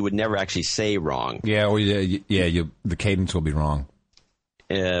wrong that you would never actually say wrong. Yeah, the cadence will be wrong.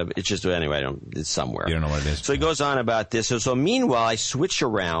 It's just, anyway, it's somewhere. You don't know what it is. So he goes on about this. So meanwhile, I switch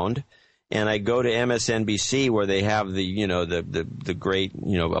around and I go to MSNBC, where they have the great,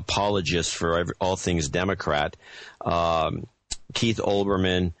 apologists for all things Democrat, Keith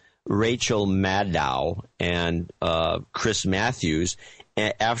Olbermann, Rachel Maddow, and Chris Matthews.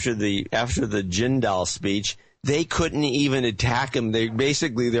 After the Jindal speech, they couldn't even attack him. They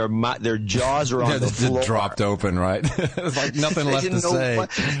basically their jaws are on the floor. Just dropped open, right? It's like nothing left to say.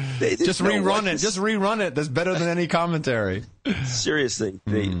 Just rerun it. Just rerun it. That's better than any commentary. Seriously.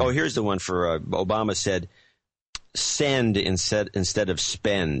 Here's the one for Obama said, "Send instead of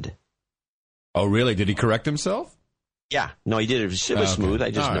spend." Oh, really? Did he correct himself? Yeah. No, he did. It was smooth.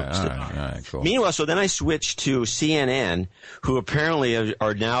 I just noticed it. All right, cool. Meanwhile, so then I switched to CNN, who apparently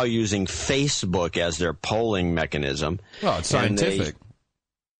are now using Facebook as their polling mechanism. Well, it's scientific.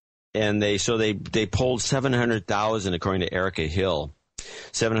 And they polled 700,000, according to Erica Hill,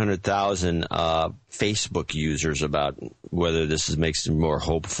 700,000 Facebook users about whether this makes them more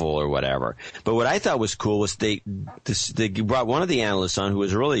hopeful or whatever. But what I thought was cool was they brought one of the analysts on who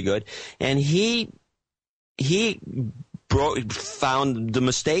was really good, and he found the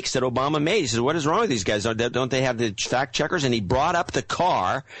mistakes that Obama made. He said, "What is wrong with these guys? Don't they have the fact checkers?" And he brought up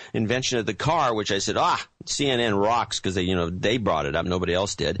the invention of the car, which I said, CNN rocks, because they brought it up. Nobody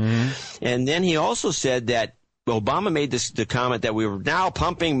else did. Mm-hmm. And then he also said that Obama made the comment that we were now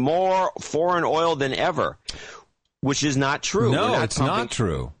pumping more foreign oil than ever, which is not true. No, it's not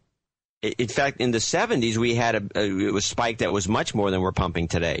true. In fact, in the 70s, we had it was spiked that was much more than we're pumping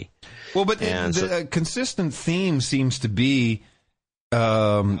today. Well, but the consistent theme seems to be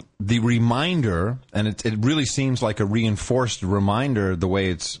the reminder, and it really seems like a reinforced reminder the way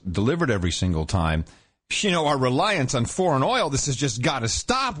it's delivered every single time. Our reliance on foreign oil, this has just got to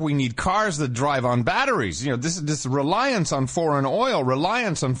stop. We need cars that drive on batteries. This reliance on foreign oil.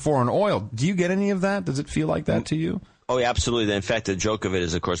 Do you get any of that? Does it feel like that to you? Oh, yeah, absolutely. In fact, the joke of it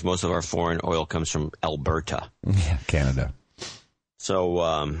is, of course, most of our foreign oil comes from Alberta. Yeah, Canada. So,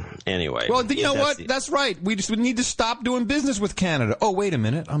 anyway. Well, you know what? That's right. We need to stop doing business with Canada. Oh, wait a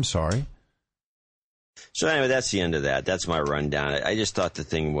minute. I'm sorry. So, anyway, that's the end of that. That's my rundown. I just thought the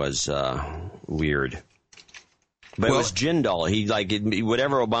thing was weird. But it was Jindal.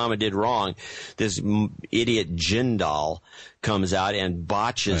 Whatever Obama did wrong, this idiot Jindal comes out and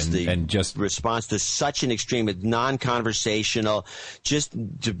botches the response to such an extreme. It's non-conversational, just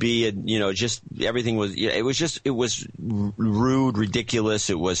to be just everything was. It was rude, ridiculous.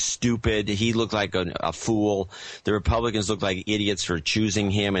 It was stupid. He looked like a fool. The Republicans looked like idiots for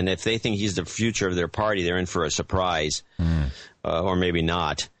choosing him. And if they think he's the future of their party, they're in for a surprise, or maybe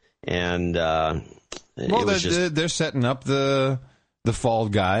not. And they're setting up the fall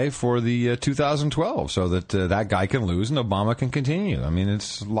guy for the 2012 so that that guy can lose and Obama can continue. I mean,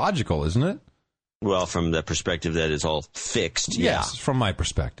 it's logical, isn't it? Well, from the perspective that it's all fixed, yes, from my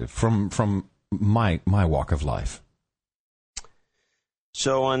perspective, from my walk of life.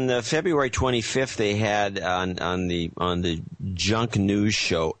 So on February 25th, they had on the junk news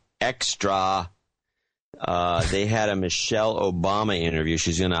show Extra. They had a Michelle Obama interview.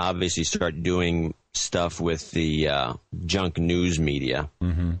 She's going to obviously start doing stuff with the junk news media.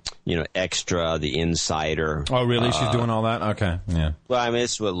 Mm-hmm. Extra, the Insider. Oh, really? She's doing all that? Okay, yeah. Well, I mean,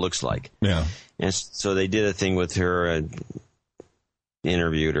 it's what it looks like. Yeah. And so they did a thing with her,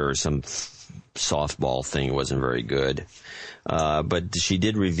 interviewed her, some softball thing. It wasn't very good. But she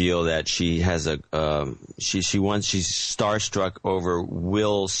did reveal that she has she's starstruck over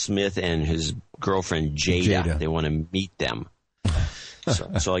Will Smith and his girlfriend Jada. They want to meet them.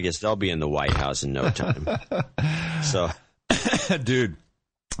 So I guess they'll be in the White House in no time. So, dude,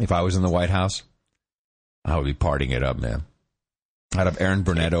 if I was in the White House, I would be partying it up, man. I'd have Aaron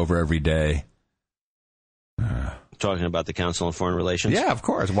Burnett over every day. Talking about the Council on Foreign Relations? Yeah, of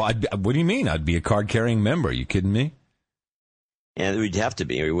course. Well, what do you mean? I'd be a card-carrying member. Are you kidding me? And we'd have to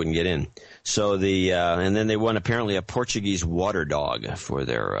be, or we wouldn't get in. So and then they won apparently a Portuguese water dog for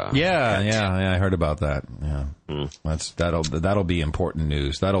their. I heard about that. Yeah, that'll be important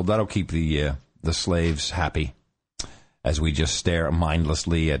news. That'll keep the slaves happy as we just stare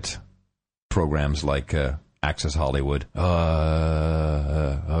mindlessly at programs like Access Hollywood.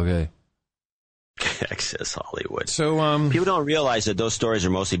 Okay. Access Hollywood. So people don't realize that those stories are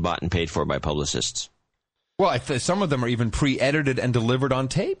mostly bought and paid for by publicists. Well, some of them are even pre-edited and delivered on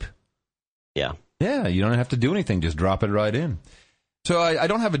tape. Yeah. Yeah, you don't have to do anything. Just drop it right in. So I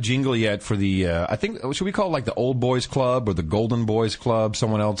don't have a jingle yet for the, I think, should we call it like the Old Boys Club or the Golden Boys Club?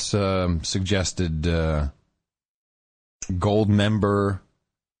 Someone else suggested Gold Member.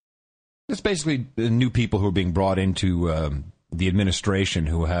 It's basically new people who are being brought into the administration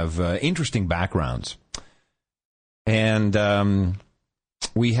who have interesting backgrounds. And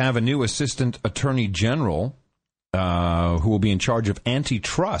we have a new Assistant Attorney General who will be in charge of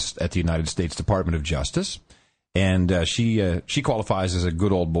antitrust at the United States Department of Justice. And she qualifies as a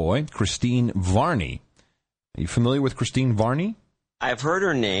good old boy, Christine Varney. Are you familiar with Christine Varney? I've heard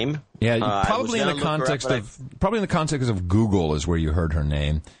her name. Yeah, probably in the context of Google is where you heard her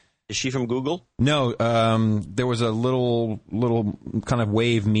name. Is she from Google? No, there was a little kind of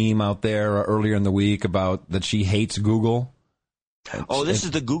wave meme out there earlier in the week about that she hates Google. Oh, this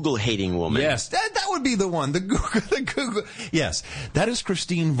is the Google hating woman. Yes, that would be the one. The Google. Yes, that is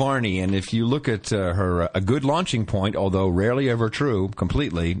Christine Varney. And if you look at her, a good launching point, although rarely ever true,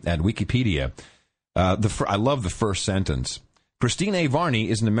 completely at Wikipedia. I love the first sentence. Christine A. Varney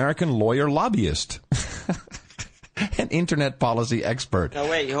is an American lawyer lobbyist. An internet policy expert. Now,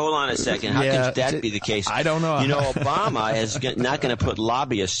 wait, hold on a second. How could that be the case? I don't know. You know, Obama is not going to put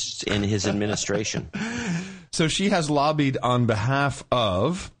lobbyists in his administration. So she has lobbied on behalf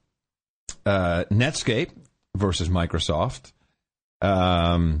of Netscape versus Microsoft.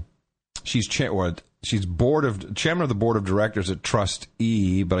 She's chairman of the board of directors at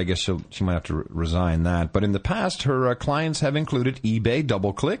Trustee, but I guess she might have to resign that. But in the past, her clients have included eBay,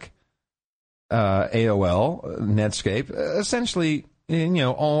 DoubleClick, AOL, Netscape, essentially,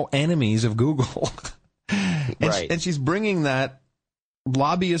 all enemies of Google. Right. And she's bringing that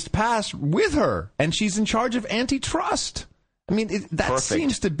lobbyist past with her, and she's in charge of antitrust. I mean, that Perfect.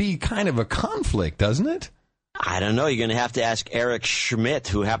 Seems to be kind of a conflict, doesn't it? I don't know. You're going to have to ask Eric Schmidt,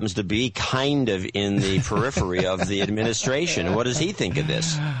 who happens to be kind of in the periphery of the administration. What does he think of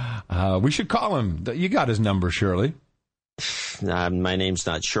this? We should call him. You got his number, Shirley. My name's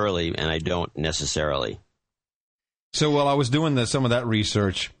not Shirley, and I don't necessarily. So while I was doing some of that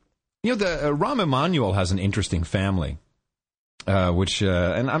research, the Rahm Emanuel has an interesting family.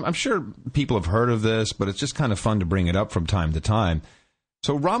 And I'm sure people have heard of this, but it's just kind of fun to bring it up from time to time.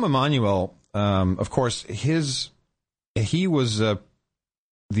 So Rahm Emanuel, of course, he was the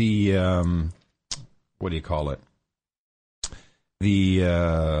what do you call it?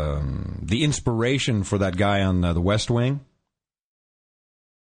 The inspiration for that guy on the West Wing.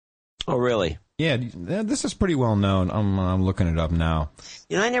 Oh, really? Yeah, this is pretty well known. I'm looking it up now.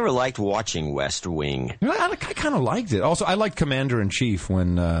 I never liked watching West Wing. I kind of liked it. Also, I liked Commander-in-Chief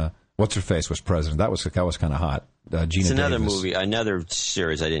when What's-Her-Face was president. That was kind of hot. Gina It's another Davis. movie, another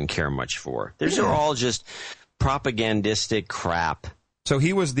series I didn't care much for. These are all just propagandistic crap. So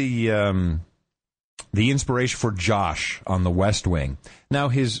he was the inspiration for Josh on the West Wing. Now,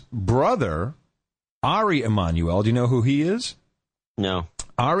 his brother, Ari Emanuel, do you know who he is? No.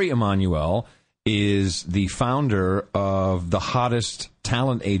 Ari Emanuel is the founder of the hottest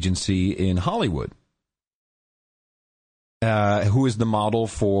talent agency in Hollywood, who is the model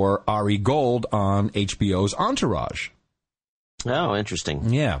for Ari Gold on HBO's Entourage. Oh,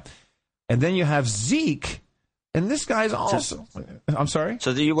 interesting. Yeah. And then you have Zeke, and this guy's also... I'm sorry?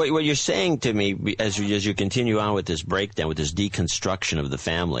 So what you're saying to me, as you continue on with this breakdown, with this deconstruction of the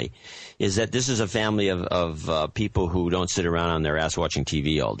family, is that this is a family of people who don't sit around on their ass watching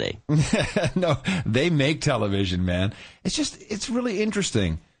TV all day. No, they make television, man. It's really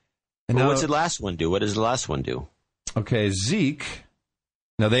interesting. Well, what's the last one do? What does the last one do? Okay, Zeke.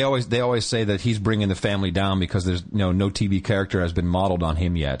 Now they always say that he's bringing the family down because there's no TV character has been modeled on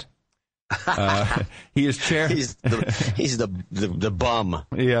him yet. He is chair. He's the bum.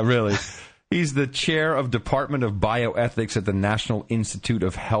 Yeah, really. He's the chair of Department of Bioethics at the National Institute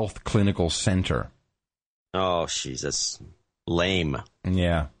of Health Clinical Center. Oh, jeez, that's lame.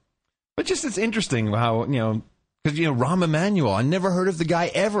 Yeah, but it's interesting how because Rahm Emanuel. I never heard of the guy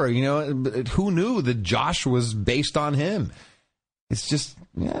ever. Who knew that Josh was based on him? It's just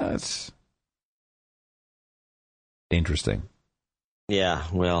it's interesting. Yeah,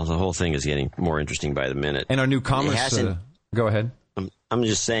 well, the whole thing is getting more interesting by the minute. And our new commerce... go ahead. I'm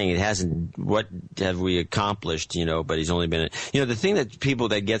just saying it hasn't... What have we accomplished, but he's only been... the thing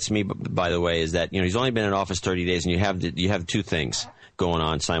that gets me, by the way, is that, he's only been in office 30 days, and you have two things. going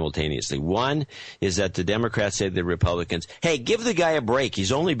on simultaneously. One is that the Democrats say to the Republicans, hey, give the guy a break.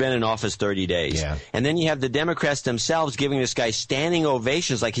 He's only been in office 30 days. Yeah. And then you have the Democrats themselves giving this guy standing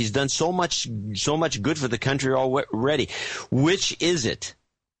ovations like he's done so much good for the country already. Which is it?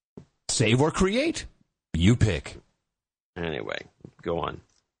 Save or create? You pick. Anyway, go on.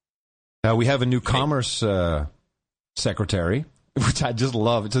 We have a new Commerce secretary, which I just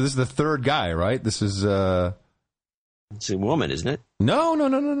love. So this is the third guy, right? This is... It's a woman, isn't it? No.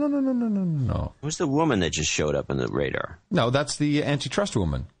 Who's the woman that just showed up on the radar? No, that's the antitrust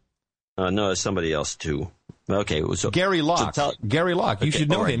woman. No, it's somebody else, too. Okay. So, Gary Locke. Gary Locke. Okay, you should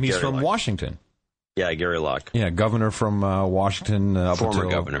know him. He's Gary from Locke. Washington. Yeah, Gary Locke. Yeah, governor from Washington. Former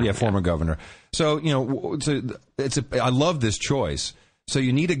governor. Yeah, former governor. So, I love this choice. So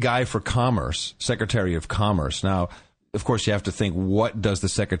you need a guy for Commerce, Secretary of Commerce. Now, of course, you have to think, what does the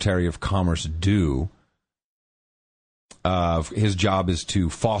Secretary of Commerce do? His job is to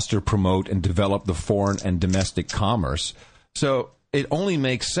foster, promote, and develop the foreign and domestic commerce. So it only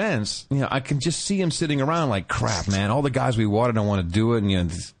makes sense. I can just see him sitting around like, crap, man, all the guys we wanted don't want to do it,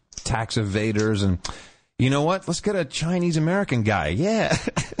 and tax evaders, and you know what? Let's get a Chinese-American guy. Yeah,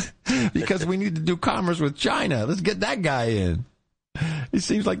 because we need to do commerce with China. Let's get that guy in. He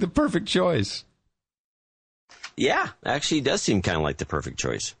seems like the perfect choice. Yeah, actually, he does seem kind of like the perfect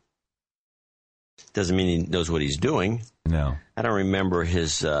choice. Doesn't mean he knows what he's doing. No. I don't remember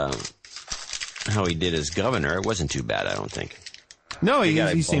his how he did as governor. It wasn't too bad, I don't think. No,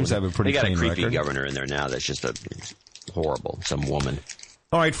 he seems to have a pretty clean record. They got a creepy governor in there now that's just horrible. Some woman.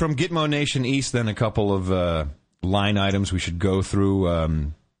 All right, from Gitmo Nation East, then a couple of line items we should go through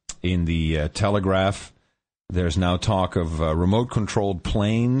in the Telegraph. There's now talk of remote-controlled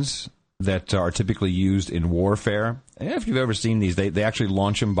planes that are typically used in warfare. If you've ever seen these, they actually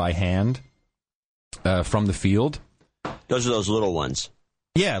launch them by hand from the field. Those are those little ones.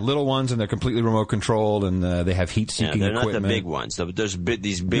 Yeah, little ones, and they're completely remote-controlled, and they have heat-seeking equipment. They're not the big ones. There's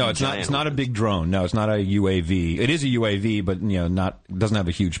these big. No, it's not a big drone. No, it's not a UAV. It is a UAV, but doesn't have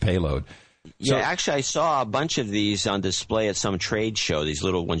a huge payload. Yeah, actually, I saw a bunch of these on display at some trade show. These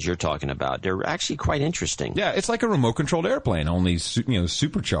little ones you're talking about, they're actually quite interesting. Yeah, it's like a remote-controlled airplane, only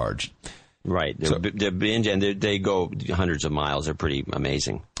supercharged. Right, they go hundreds of miles. They're pretty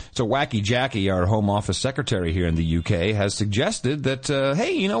amazing. So Wacky Jackie, our Home Office secretary here in the UK, has suggested that,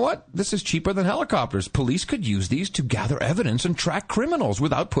 hey, you know what? This is cheaper than helicopters. Police could use these to gather evidence and track criminals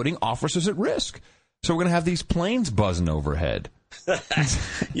without putting officers at risk. So we're going to have these planes buzzing overhead. Of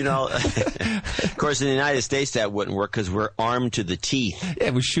course, in the United States, that wouldn't work because we're armed to the teeth.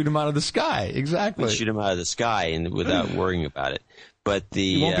 Yeah, we shoot them out of the sky. Exactly. We shoot them out of the sky and without worrying about it. But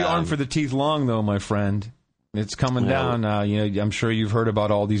you won't be armed for the teeth long, though, my friend. It's coming down now. I'm sure you've heard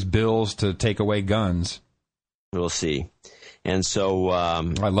about all these bills to take away guns. We'll see. And so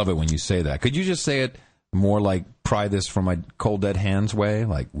I love it when you say that. Could you just say it more like pry this from my cold dead hands way?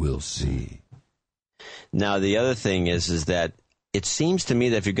 Like, we'll see. Now, the other thing is that it seems to me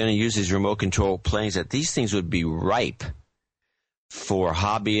that if you're going to use these remote control planes, that these things would be ripe for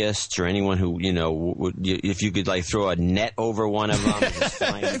hobbyists or anyone who, if you could like throw a net over one of them, and just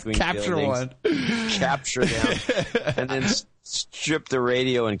fly between capture buildings, one, capture them, and then strip the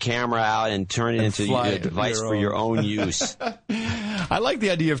radio and camera out and turn it into a device for your own use. I like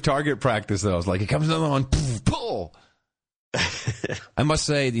the idea of target practice, though. It's like, it comes another one, pull. I must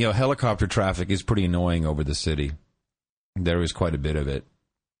say, helicopter traffic is pretty annoying over the city. There is quite a bit of it.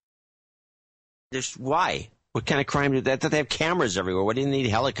 Why? What kind of crime did that? They have cameras everywhere. What do you need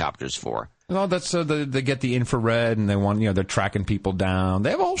helicopters for? Well, that's so they get the infrared, and they want, they're tracking people down.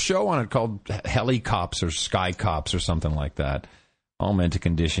 They have a whole show on it called Heli Cops or Sky Cops or something like that. All meant to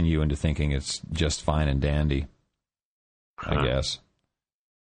condition you into thinking it's just fine and dandy, I guess.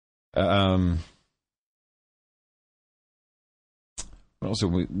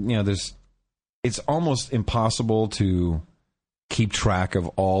 Also, it's almost impossible to keep track of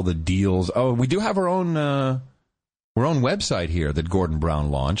all the deals. Oh, we do have our own website here that Gordon Brown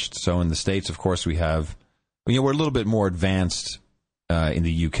launched. So in the States, of course, we have, we're a little bit more advanced in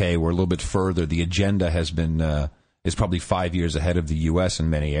the UK. We're a little bit further. The agenda is probably 5 years ahead of the US in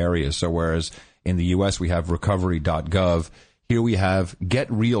many areas. So whereas in the US we have recovery.gov, here we have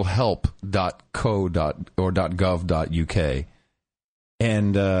getrealhelp.co.gov.uk.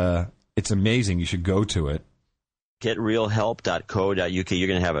 And it's amazing. You should go to it. Getrealhelp.co.uk. You're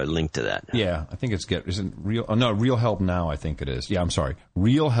going to have a link to that now. Yeah, I think isn't Real... Oh, no, Real Help Now, I think it is. Yeah, I'm sorry.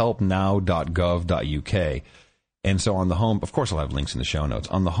 realhelpnow.gov.uk. And so on the home... Of course, I'll have links in the show notes.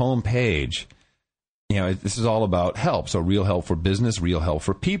 On the home page, this is all about help. So real help for business, real help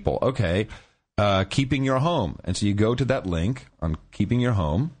for people. Okay, Keeping Your Home. And so you go to that link on Keeping Your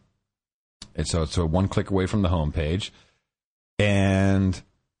Home. And so it's a one click away from the home page. And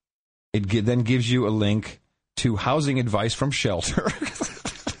it then gives you a link to housing advice from Shelter.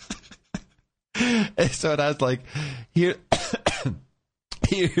 And so it has like, here's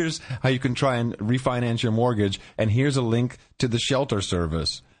how you can try and refinance your mortgage, and here's a link to the Shelter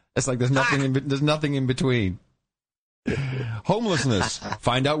service. It's like there's nothing in between. Homelessness.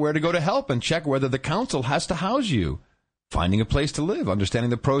 Find out where to go to help and check whether the council has to house you. Finding a place to live. Understanding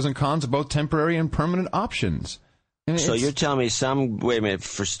the pros and cons of both temporary and permanent options. So you're telling me wait a minute,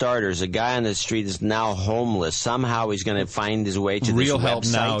 for starters, a guy on the street is now homeless. Somehow he's going to find his way to this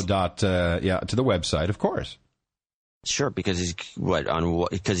website? RealHelpNow. To the website, of course. Sure, because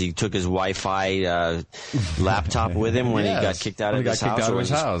because he took his Wi-Fi laptop with him when he got kicked out of his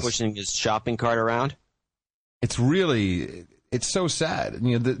house, pushing his shopping cart around. It's so sad.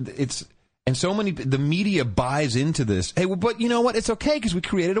 And so many, the media buys into this. Hey, well, but you know what? It's okay because we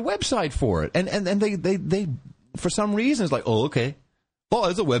created a website for it. And they for some reason, it's like, oh, okay. Oh,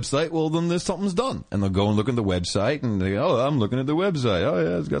 there's a website. Well, then something's done. And they'll go and look at the website and they go, oh, I'm looking at the website. Oh,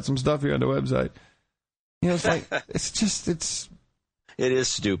 yeah, it's got some stuff here on the website. It's like, It is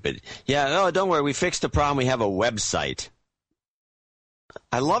stupid. Yeah, no, don't worry. We fixed the problem. We have a website.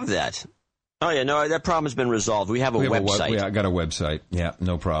 I love that. Oh, yeah, no, that problem has been resolved. We have a website. I got a website. Yeah,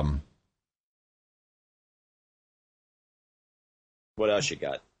 no problem. What else you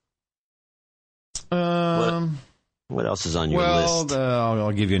got? What else is on your list?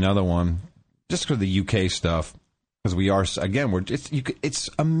 I'll give you another one. Just for the UK stuff. Because we are, again, it's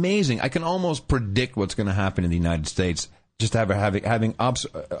amazing. I can almost predict what's going to happen in the United States, just having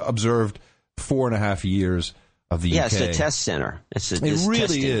observed 4.5 years of the UK. Yeah, it's a test center. It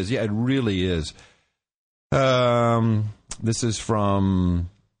really is. Yeah, it really is. This is from,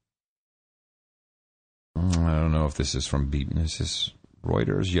 I don't know if this is from Beaton. This is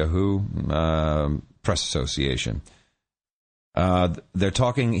Reuters, Yahoo, Press Association. They're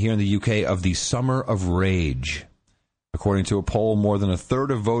talking here in the UK of the Summer of Rage. According to a poll, more than a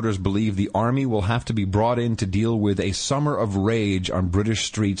third of voters believe the army will have to be brought in to deal with a summer of rage on British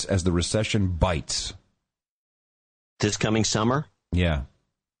streets as the recession bites. This coming summer? Yeah.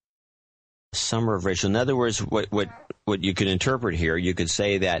 Summer of rage. So in other words, what you could interpret here, you could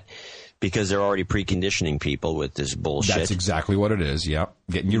say that because they're already preconditioning people with this bullshit. That's exactly what it is, yeah.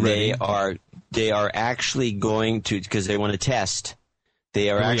 Getting you ready. They are actually going to, because they want to test, they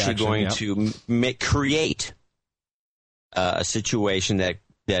are actually going to create a situation that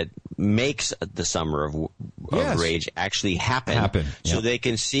makes the summer of rage actually happen. So they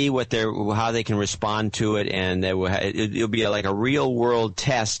can see how they can respond to it, and it'll be like a real world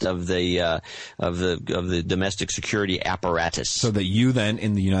test of the domestic security apparatus. So that you then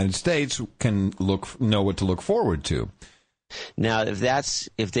in the United States can know what to look forward to. Now, if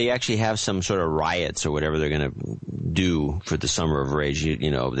they actually have some sort of riots or whatever they're going to do for the summer of rage, I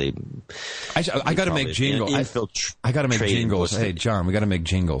got to make jingles. I got to make jingles. Hey, John, we got to make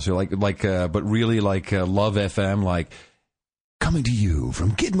jingles. You're but really like Love FM, like coming to you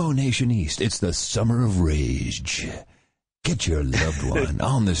from Gizmo Nation East. It's the Summer of Rage. Get your loved one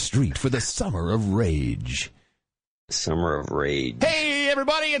on the street for the Summer of Rage. Summer of Rage. Hey,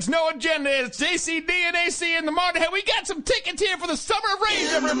 everybody, it's No Agenda. It's ACD and AC in the morning. Hey, we got some tickets here for the Summer of Rage,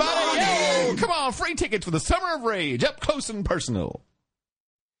 everybody. Hey, come on, free tickets for the Summer of Rage, up close and personal.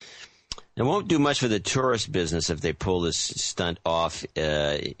 It won't do much for the tourist business if they pull this stunt off,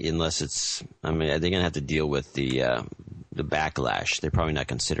 unless they're going to have to deal with the backlash. They're probably not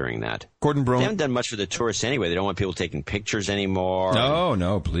considering that. Gordon Brown. They haven't done much for the tourists anyway. They don't want people taking pictures anymore.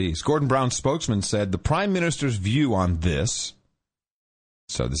 No, please. Gordon Brown's spokesman said the Prime Minister's view on this,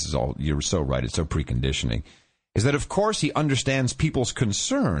 so this is all, you're so right, it's so preconditioning, is that of course he understands people's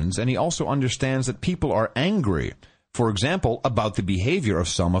concerns, and he also understands that people are angry, for example, about the behavior of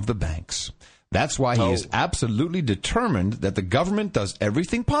some of the banks. That's why he is absolutely determined that the government does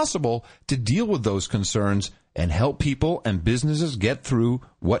everything possible to deal with those concerns and help people and businesses get through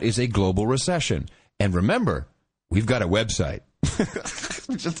what is a global recession. And remember, we've got a website.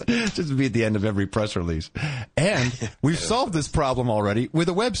 just be at the end of every press release. And we've solved this problem already with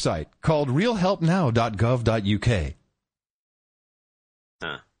a website called realhelpnow.gov.uk.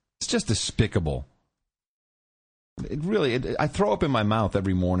 It's just despicable. I throw up in my mouth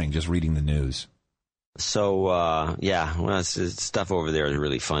every morning just reading the news. So, it's stuff over there is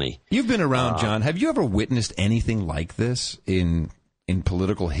really funny. You've been around, John. Have you ever witnessed anything like this in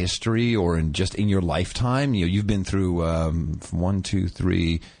political history or in your lifetime? You've been through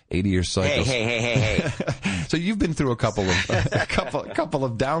 80-year cycles. Hey. So you've been through a couple of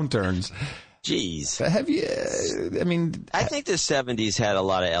downturns. Jeez. Have you? I mean, I think the 70s had a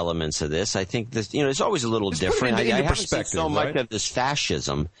lot of elements of this. I think this, it's always a little different. Into I haven't seen perspective, so much right? of this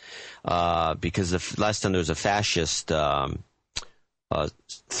fascism, because the last time there was a fascist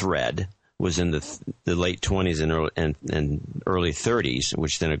thread was in the late 20s and early 30s,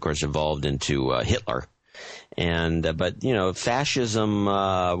 which then, of course, evolved into Hitler. But fascism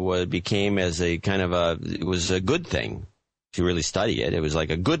became as a kind of it was a good thing. If you really study it, it was like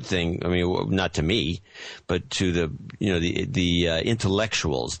a good thing. I mean, not to me, but to the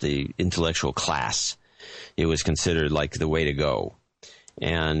intellectuals, the intellectual class. It was considered like the way to go.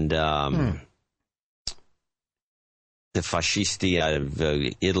 And the fascisti out of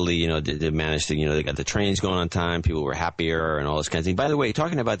Italy, they managed to, they got the trains going on time. People were happier and all this kind of thing. By the way,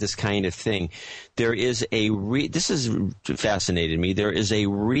 talking about this kind of thing, there is this has fascinated me. There is a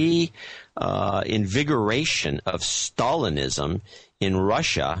invigoration of Stalinism in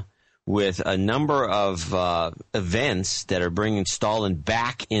Russia with a number of events that are bringing Stalin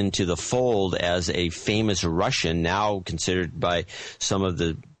back into the fold as a famous Russian, now considered by some of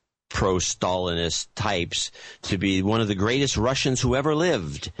the pro-Stalinist types to be one of the greatest Russians who ever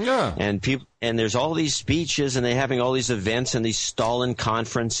lived. Yeah. And there's all these speeches, and they're having all these events and these Stalin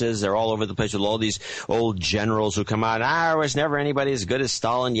conferences. They're all over the place with all these old generals who come out. There was never anybody as good as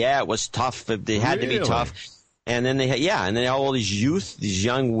Stalin. Yeah, it was tough. They had to be tough. And then and then all these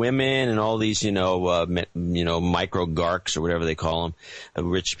young women, and all these, microgarchs or whatever they call them,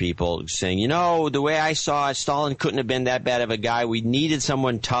 rich people saying, the way I saw it, Stalin couldn't have been that bad of a guy. We needed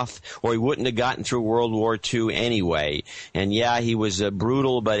someone tough, or he wouldn't have gotten through World War II anyway. And yeah, he was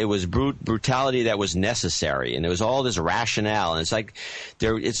brutal, but it was brutality that was necessary. And there was all this rationale. And it's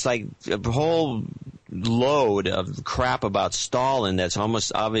like a whole load of crap about Stalin that's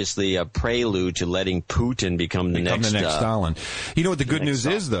almost obviously a prelude to letting Putin become the next Stalin. You know what the good news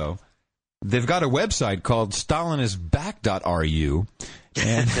is, though? They've got a website called stalinisback.ru,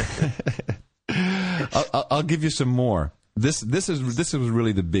 and I'll give you some more. This is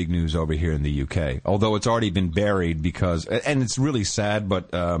really the big news over here in the UK, although it's already been buried and it's really sad, but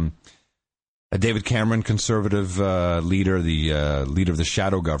David Cameron, Conservative leader, the leader of the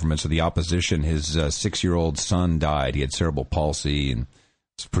shadow government, so the opposition, his 6-year-old son died. He had cerebral palsy, and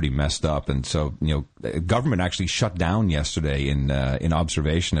it's pretty messed up. And so, government actually shut down yesterday in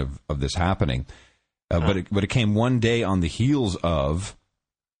observation of this happening. But it came one day on the heels of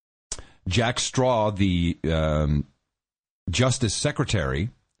Jack Straw, the Justice Secretary.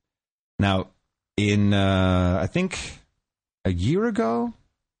 Now, in I think a year ago.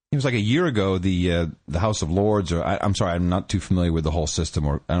 It was like a year ago, the House of Lords, or I'm sorry, I'm not too familiar with the whole system,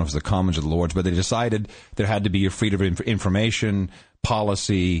 or I don't know if it's the Commons or the Lords, but they decided there had to be a freedom of information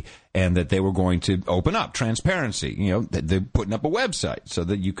policy, and that they were going to open up transparency. They're putting up a website so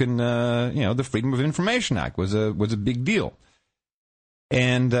that you can, the Freedom of Information Act was a big deal,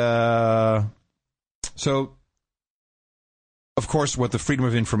 and so, of course, what the Freedom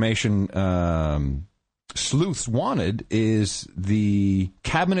of Information sleuths wanted is the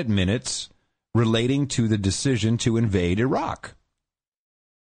cabinet minutes relating to the decision to invade Iraq.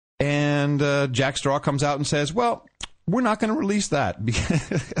 And Jack Straw comes out and says, well, we're not going to release that.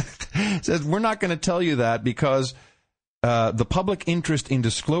 Says, we're not going to tell you that because the public interest in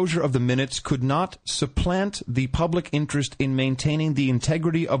disclosure of the minutes could not supplant the public interest in maintaining the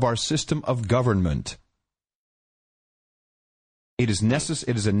integrity of our system of government. It is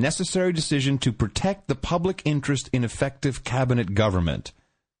a necessary decision to protect the public interest in effective cabinet government.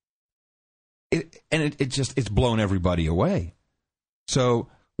 It's blown everybody away. So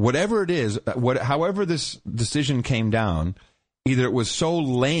whatever it is, however this decision came down, either it was so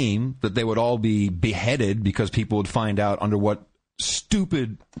lame that they would all be beheaded because people would find out under what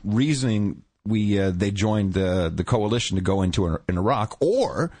stupid reasoning they joined the coalition to go into in Iraq,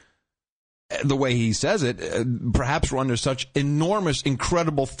 or the way he says it, perhaps we're under such enormous,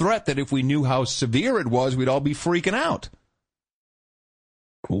 incredible threat that if we knew how severe it was, we'd all be freaking out.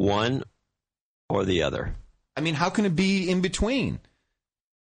 One or the other. I mean, how can it be in between?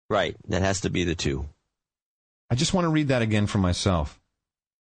 Right. That has to be the two. I just want to read that again for myself.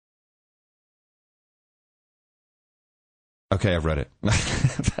 Okay, I've read it.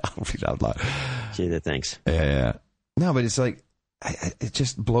 I'll read it out loud. Gee, thanks. Yeah. No, but it's like, it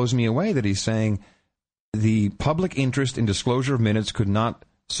just blows me away that he's saying the public interest in disclosure of minutes could not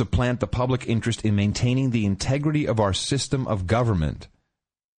supplant the public interest in maintaining the integrity of our system of government.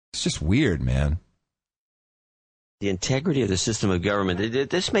 It's just weird, man. The integrity of the system of government.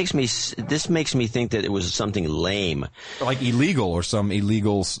 This makes me think that it was something lame, like illegal or some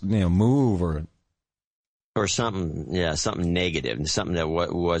illegal, move or. Or something negative, something that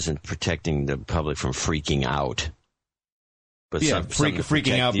wasn't protecting the public from freaking out. But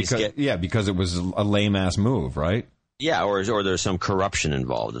freaking out because it was a lame ass move, right? Yeah, or there's some corruption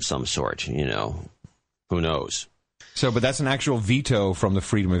involved of some sort. Who knows? So, but that's an actual veto from the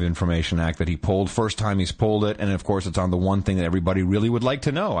Freedom of Information Act that he pulled. First time he's pulled it, and of course, it's on the one thing that everybody really would like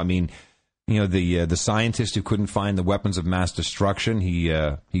to know. I mean, the scientist who couldn't find the weapons of mass destruction,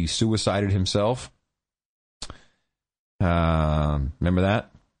 he suicided himself. Remember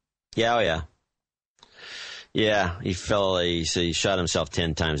that? Yeah, oh yeah. Yeah, he shot himself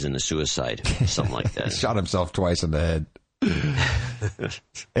 10 times in the suicide, something like that. He shot himself twice in the head.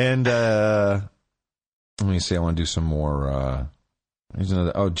 And let me see, I want to do some more. Here's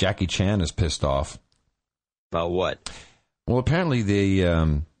another. Jackie Chan is pissed off. About what? Well, apparently they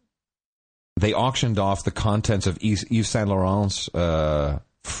auctioned off the contents of Yves Saint Laurent's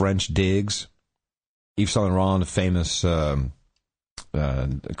French digs. Yves Saint Laurent, a famous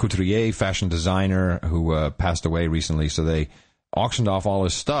couturier, fashion designer who passed away recently. So they auctioned off all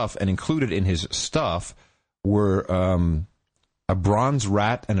his stuff, and included in his stuff were a bronze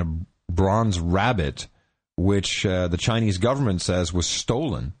rat and a bronze rabbit, which the Chinese government says was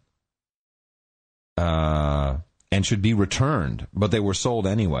stolen and should be returned, but they were sold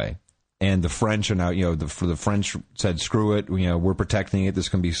anyway. And the French are now, the French said, screw it, we're protecting it, this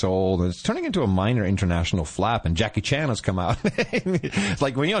can be sold. And it's turning into a minor international flap, and Jackie Chan has come out. It's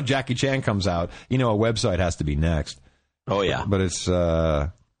like, when Jackie Chan comes out, a website has to be next. Oh, yeah. But it's, I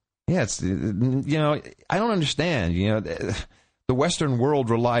don't understand, the Western world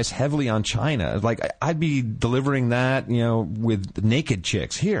relies heavily on China. Like, I'd be delivering that, with naked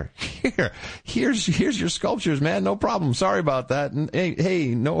chicks. Here's your sculptures, man. No problem. Sorry about that. And,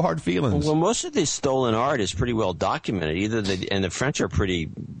 hey, no hard feelings. Well, most of this stolen art is pretty well documented. And the French are pretty,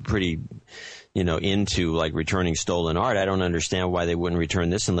 into like returning stolen art. I don't understand why they wouldn't return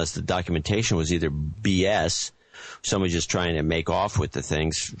this unless the documentation was either BS, somebody just trying to make off with the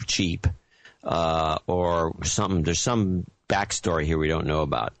things cheap, or something. There's some backstory here we don't know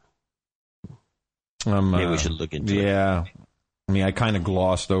about. Maybe we should look into it. Yeah. I mean, I kind of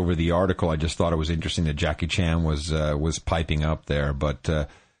glossed over the article. I just thought it was interesting that Jackie Chan was piping up there. But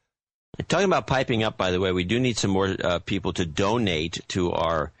talking about piping up, by the way, we do need some more people to donate to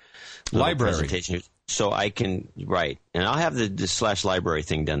our library presentation, so I can and I'll have the /library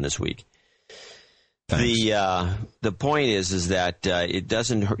thing done this week. Thanks. The point is that it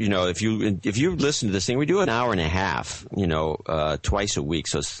doesn't, if you listen to this thing, we do an hour and a half, twice a week,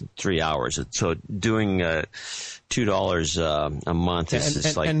 so it's 3 hours. So doing $2 a month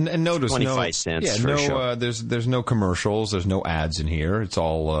is like and notice 25 cents for a show. There's no commercials, there's no ads in here. It's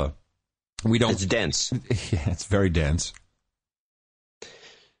all It's dense. Yeah, it's very dense.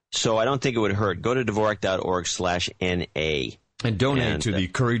 So I don't think it would hurt. Go to Dvorak.org/NA. And donate to the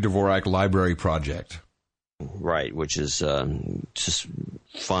Curry Dvorak Library Project. Right, which is just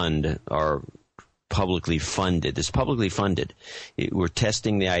fund or publicly funded. It's publicly funded. We're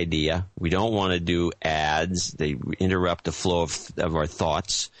testing the idea. We don't want to do ads. They interrupt the flow of our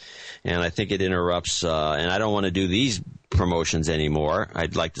thoughts. And I think it interrupts, and I don't want to do these promotions anymore.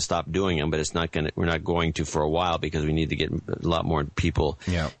 I'd like to stop doing them, but we're not going to for a while because we need to get a lot more people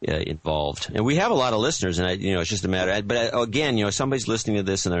involved. And we have a lot of listeners, and it's just a matter. But again, if somebody's listening to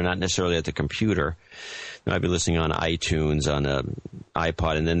this and they're not necessarily at the computer, they might be listening on iTunes, on an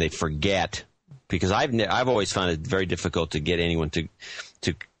iPod, and then they forget. Because I've always found it very difficult to get anyone to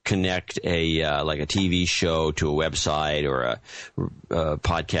connect like a TV show to a website or a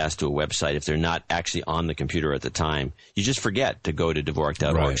podcast to a website if they're not actually on the computer at the time. You just forget to go to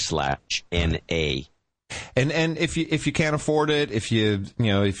Dvorak.org/NA. And if you can't afford it, if we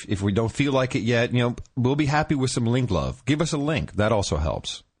don't feel like it yet, we'll be happy with some link love. Give us a link. That also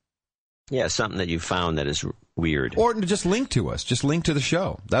helps. Yeah, something that you found that is weird. Or just link to us. Just link to the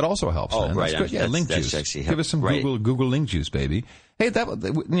show. That also helps. Oh, man. right. That's good. Yeah, link juice. Give us some Google link juice, baby. Hey,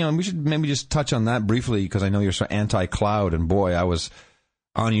 we should maybe just touch on that briefly because I know you're so anti-cloud, and boy, I was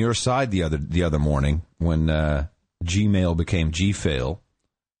on your side the other morning when Gmail became Gfail,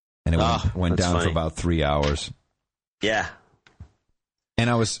 and it went down for about 3 hours. Yeah. And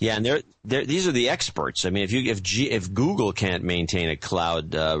I was and these are the experts. I mean, if Google can't maintain a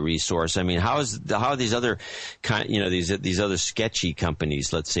cloud resource, I mean, how are these other these other sketchy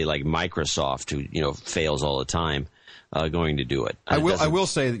companies, let's say like Microsoft, who fails all the time, going to do it? I will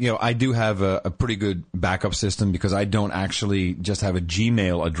say I do have a pretty good backup system because I don't actually just have a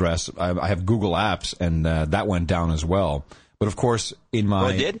Gmail address. I have Google Apps, and that went down as well. But of course, in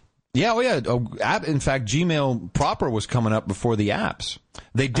my it did. Yeah, in fact, Gmail proper was coming up before the apps.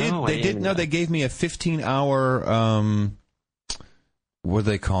 They did. They gave me a 15-hour. What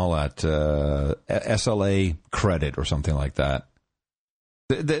do they call that? SLA credit or something like that.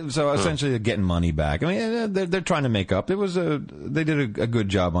 So essentially, they're getting money back. I mean, they're trying to make up. They did a good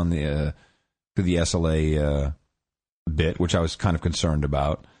job on the SLA bit, which I was kind of concerned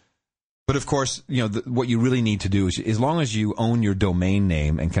about. But of course, what you really need to do is, as long as you own your domain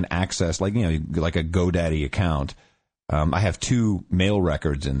name and can access, like a GoDaddy account. I have 2 mail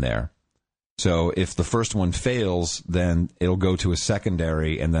records in there. So if the first one fails, then it'll go to a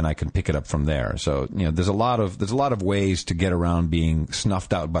secondary, and then I can pick it up from there. So there's a lot of ways to get around being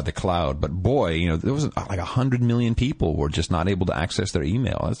snuffed out by the cloud. But boy, there was like 100 million people were just not able to access their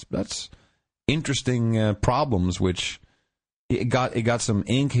email. That's interesting problems. Which it got some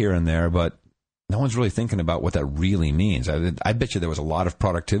ink here and there, but no one's really thinking about what that really means. I bet you there was a lot of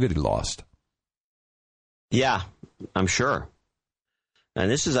productivity lost. Yeah, I'm sure. And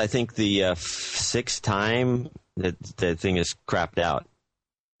this is, I think, the 6th time that the thing is crapped out.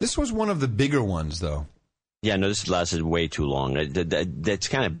 This was one of the bigger ones, though. Yeah, no, this lasted way too long. That's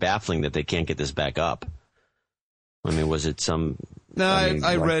kind of baffling that they can't get this back up. I mean, was it some... No,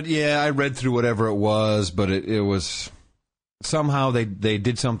 I read through whatever it was, but it was... Somehow they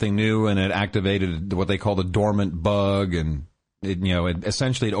did something new, and it activated what they called a dormant bug, and... It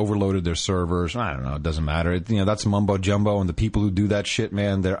essentially overloaded their servers. I don't know. It doesn't matter. That's mumbo jumbo, and the people who do that shit,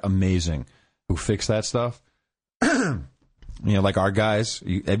 man, they're amazing. Who fix that stuff? Like our guys.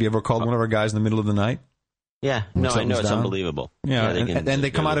 Have you ever called one of our guys in the middle of the night? Yeah. No, I know. It's unbelievable. Yeah, and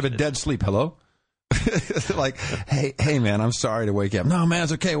they come out of a dead sleep. Hello? Like, hey, man, I'm sorry to wake you up. No, man,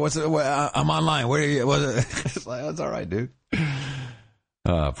 it's okay. I'm online. Where are you? It's like, it's all right, dude.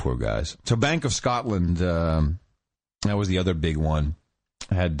 Poor guys. So Bank of Scotland... that was the other big one.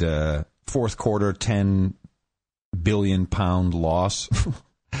 Had fourth quarter, £10 billion loss.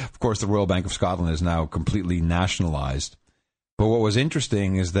 Of course, the Royal Bank of Scotland is now completely nationalized. But what was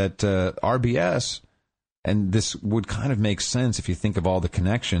interesting is that RBS, and this would kind of make sense if you think of all the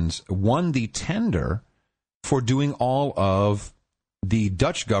connections, won the tender for doing all of the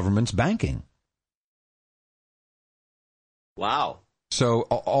Dutch government's banking. Wow. So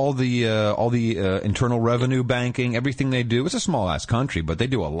all the internal revenue banking, everything they do, it's a small ass country, but they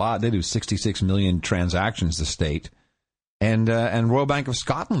do a lot. They do 66 million transactions, the state, and Royal Bank of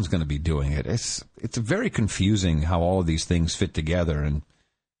Scotland's going to be doing it. It's very confusing how all of these things fit together. And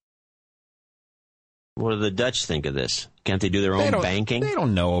what do the Dutch think of this? Can't they do their own banking? They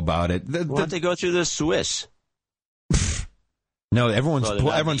don't know about it. Why don't they go through the Swiss? No, everyone's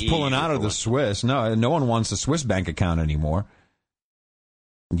pulling out of the Swiss. No one wants a Swiss bank account anymore.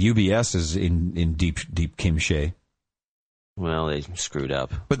 UBS is in deep kimchi. Well, they screwed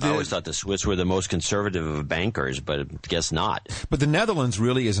up. But I always thought the Swiss were the most conservative of bankers, but I guess not. But the Netherlands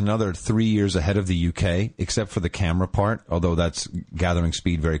really is another 3 years ahead of the UK, except for the camera part, although that's gathering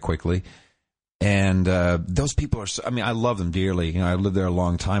speed very quickly. And those people are, I love them dearly. I lived there a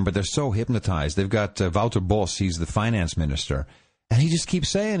long time, but they're so hypnotized. They've got Wouter Bos, he's the finance minister, and he just keeps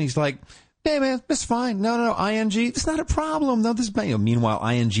saying, he's like, hey, man, that's fine. No, ING, it's not a problem. No, this bank. Meanwhile,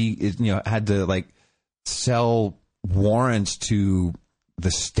 ING is, had to sell warrants to the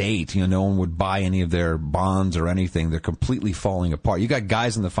state. No one would buy any of their bonds or anything. They're completely falling apart. You got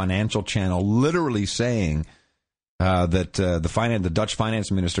guys in the Financial Channel literally saying that the Dutch finance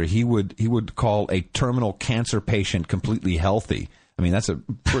minister, he would call a terminal cancer patient completely healthy. I mean, that's a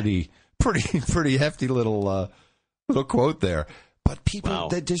pretty hefty little quote there. But people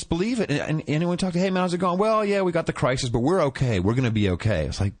that just believe it. And anyone talk to, hey, man, how's it going? Well, yeah, we got the crisis, but we're okay. We're going to be okay.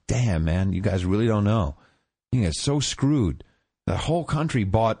 It's like, damn, man, you guys really don't know. You get so screwed. The whole country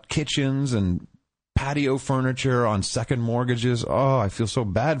bought kitchens and patio furniture on second mortgages. Oh, I feel so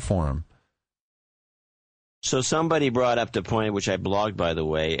bad for them. So somebody brought up the point, which I blogged, by the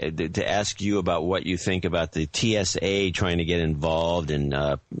way, to ask you about what you think about the TSA trying to get involved in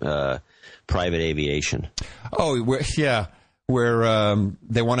private aviation. Oh, yeah. Where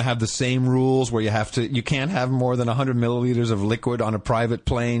they want to have the same rules, where you can't have more than 100 milliliters of liquid on a private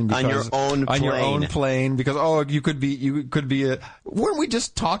plane because, on your own plane because you could be a. Weren't we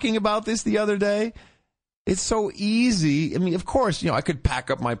just talking about this the other day? It's so easy. I mean, of course, I could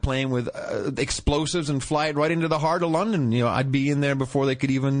pack up my plane with explosives and fly it right into the heart of London. I'd be in there before they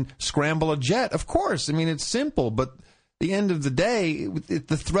could even scramble a jet. Of course, I mean it's simple, but. At the end of the day,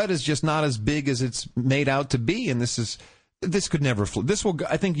 the threat is just not as big as it's made out to be, and this could never fly.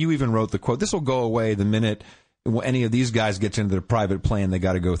 I think you even wrote the quote. This will go away the minute any of these guys gets into their private plane. They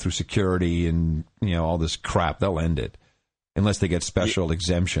got to go through security and all this crap. They'll end it unless they get special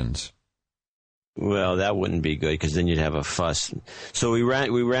exemptions. Well, that wouldn't be good because then you'd have a fuss. So we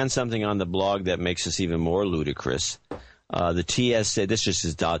ran something on the blog that makes us even more ludicrous. The TSA, this just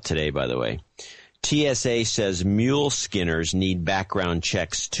is out today, by the way. TSA says mule skinners need background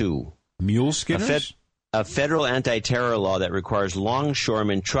checks too. Mule skinners? A federal anti-terror law that requires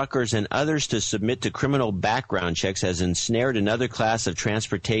longshoremen, truckers, and others to submit to criminal background checks has ensnared another class of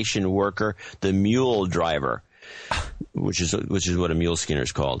transportation worker, the mule driver, which is what a mule skinner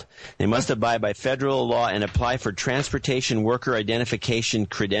is called. They must abide by federal law and apply for transportation worker identification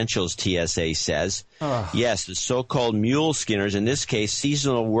credentials, TSA says. Yes, the so-called mule skinners, in this case,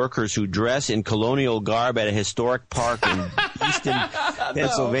 seasonal workers who dress in colonial garb at a historic park in eastern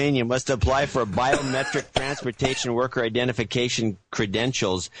Pennsylvania, must apply for biometric transportation worker identification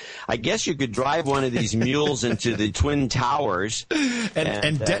credentials. I guess you could drive one of these mules into the Twin Towers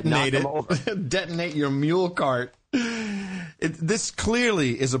and detonate it. Detonate your mule cart. This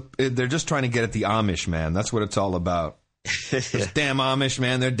clearly is they're just trying to get at the Amish, man. That's what it's all about. Those damn Amish,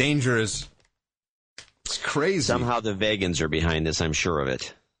 man. They're dangerous. It's crazy. Somehow the vegans are behind this, I'm sure of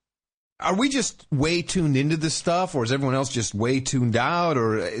it. Are we just way tuned into this stuff, or is everyone else just way tuned out?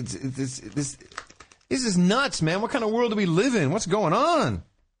 Or this is nuts, man. What kind of world do we live in? What's going on?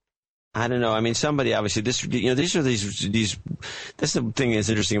 I don't know. I mean, somebody obviously that's the thing that's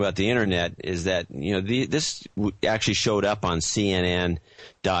interesting about the internet is that, this actually showed up on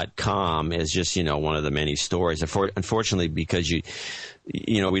CNN.com as just, one of the many stories. Unfortunately, because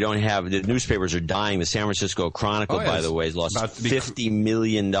we don't have, the newspapers are dying. The San Francisco Chronicle, by the way, has lost $50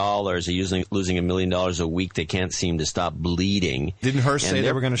 million. They're losing $1 million a week. They can't seem to stop bleeding. Didn't Hearst say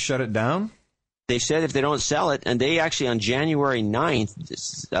they were going to shut it down? They said if they don't sell it, and they actually on January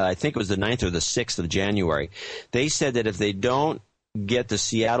 9th, I think it was the 9th or the 6th of January, they said that if they don't get the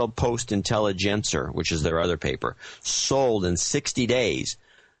Seattle Post-Intelligencer, which is their other paper, sold in 60 days,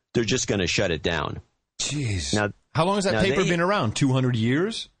 they're just going to shut it down. Jeez. Now, how long has that paper been around? 200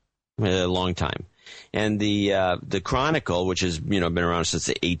 years? A long time. And the Chronicle, which has been around since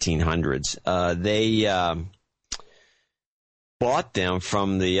the 1800s, they bought them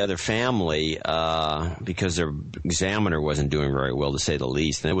from the other family because their examiner wasn't doing very well, to say the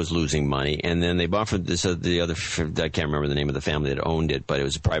least, and it was losing money. And then they bought from the other, I can't remember the name of the family that owned it, but it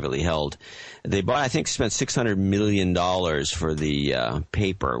was privately held. They bought, I think, spent $600 million for the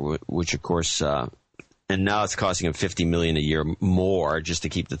paper, which of course, and now it's costing them $50 million a year more just to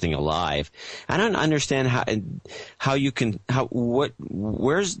keep the thing alive. I don't understand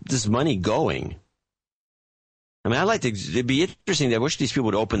where's this money going? I mean, it'd be interesting. I wish these people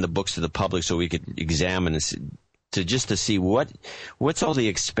would open the books to the public so we could examine this, to see what's all the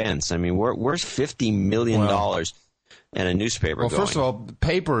expense. I mean, where's $50 million in a newspaper going? Well, first of all,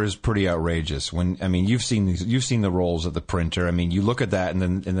 paper is pretty outrageous. You've seen the rolls of the printer. I mean, you look at that,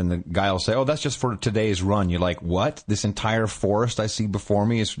 and then the guy will say, "Oh, that's just for today's run." You're like, "What? This entire forest I see before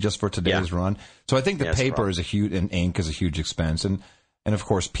me is just for today's run?" So I think the paper is a huge, and ink is a huge expense, and of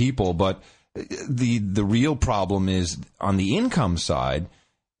course people, but the real problem is on the income side,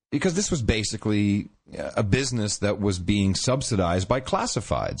 because this was basically a business that was being subsidized by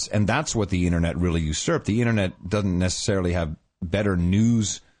classifieds, and that's what the internet really usurped. The internet doesn't necessarily have better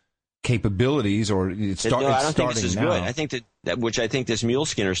news capabilities, or I don't think this is good. I think I think this mule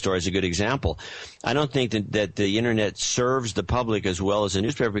skinner story is a good example. I don't think that the internet serves the public as well as a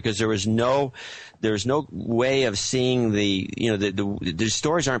newspaper, because there's no way of seeing the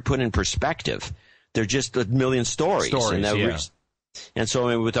stories aren't put in perspective. They're just a million stories. And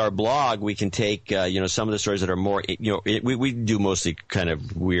so with our blog, we can take some of the stories that are more we do mostly kind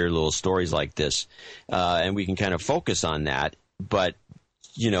of weird little stories like this, and we can kind of focus on that, but.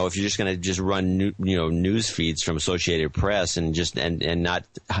 If you're just going to just run, news feeds from Associated Press and not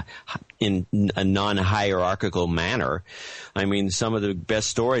in a non-hierarchical manner, I mean, some of the best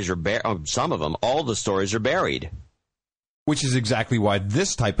stories are all the stories are buried. Which is exactly why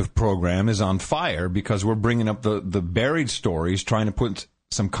this type of program is on fire, because we're bringing up the buried stories, trying to put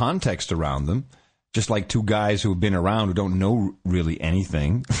some context around them. Just like two guys who have been around who don't know really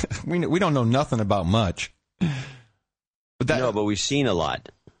anything. We don't know nothing about much. But we've seen a lot.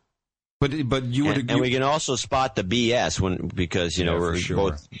 But you would, and we can also spot the BS because we're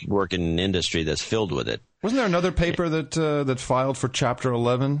both working in an industry that's filled with it. Wasn't there another paper that filed for Chapter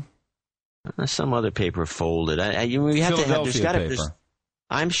 11? Some other paper folded.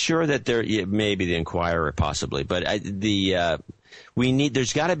 I'm sure that maybe the Inquirer possibly, but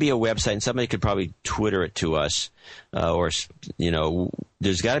there's got to be a website, and somebody could probably Twitter it to us, or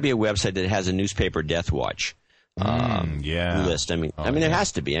there's got to be a website that has a newspaper death watch. list. I mean, there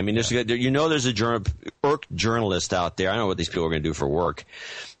has to be. I mean, there's a IRC journalist out there. I don't know what these people are going to do for work.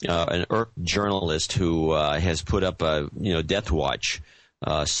 An IRC journalist who has put up a Death Watch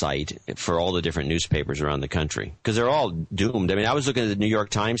site for all the different newspapers around the country, because they're all doomed. I mean, I was looking at the New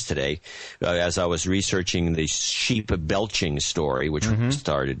York Times today as I was researching the sheep belching story, which we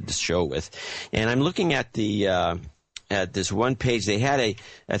started the show with, and I'm looking at the at this one page. They had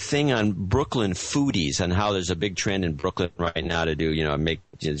a thing on Brooklyn foodies, and how there's a big trend in Brooklyn right now to do make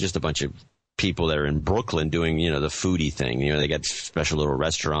just a bunch of people that are in Brooklyn doing, the foodie thing. They got special little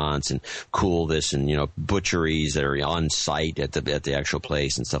restaurants and cool this and, butcheries that are on site at the actual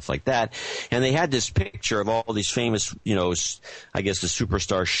place and stuff like that. And they had this picture of all these famous, I guess the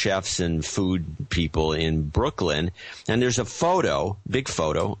superstar chefs and food people in Brooklyn. And there's a photo, big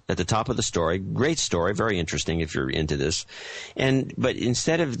photo at the top of the story. Great story. Very interesting if you're into this. But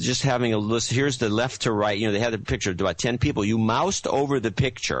instead of just having a list, here's the left to right, they had a picture of about 10 people. You moused over the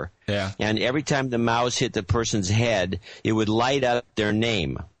picture. Yeah. And every time the mouse hit the person's head, it would light up their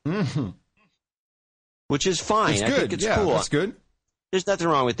name. Mm-hmm. Which is fine. It's I good. think it's cool. That's good. There's nothing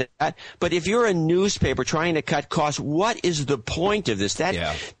wrong with that. But if you're a newspaper trying to cut costs, what is the point of this?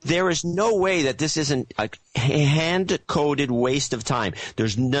 There is no way that this isn't a hand-coded waste of time.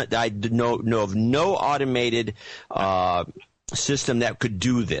 There's I know of no automated system that could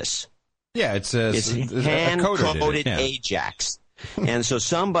do this. Yeah, it's hand-coded Ajax. And so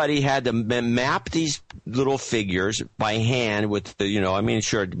somebody had to map these little figures by hand with the,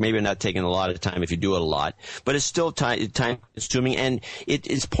 sure, maybe not taking a lot of time if you do it a lot, but it's still time consuming, and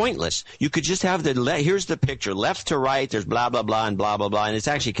it's pointless. You could just have here's the picture, left to right, there's blah, blah, blah, and blah, blah, blah, and it's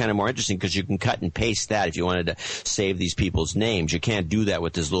actually kind of more interesting because you can cut and paste that if you wanted to save these people's names. You can't do that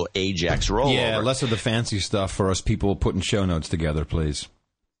with this little Ajax rollover. Yeah, less of the fancy stuff for us people putting show notes together, please.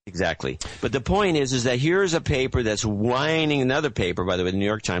 Exactly. But the point is that here's a paper that's whining, another paper, by the way, the New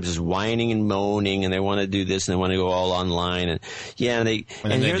York Times is whining and moaning, and they want to do this, and they want to go all online, and here they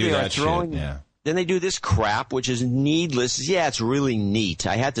are throwing, then they do this crap, which is needless. Yeah, it's really neat.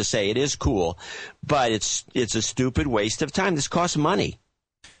 I have to say, it is cool, but it's a stupid waste of time. This costs money.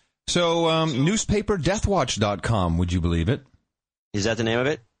 So, newspaperdeathwatch.com, would you believe it? Is that the name of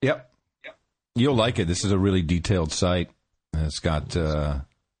it? Yep. You'll like it. This is a really detailed site. It's got...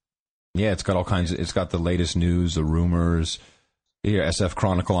 it's got all kinds of, it's got the latest news, the rumors, SF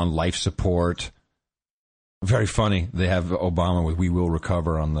Chronicle on life support. Very funny. They have Obama with "We Will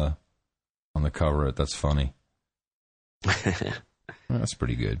Recover" on the cover. That's funny. That's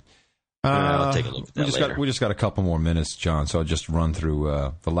pretty good. I'll take a look at that later. We just got a couple more minutes, John, so I'll just run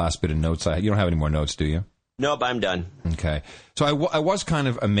through the last bit of notes. You don't have any more notes, do you? Nope, I'm done. Okay. So I was kind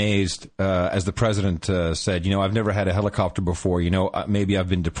of amazed, as the president said, I've never had a helicopter before. Maybe I've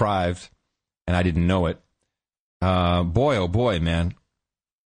been deprived, and I didn't know it. Boy, oh boy, man.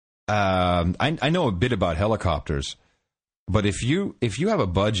 I know a bit about helicopters, but if you have a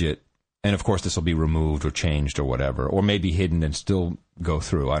budget, and of course this will be removed or changed or whatever, or maybe hidden and still go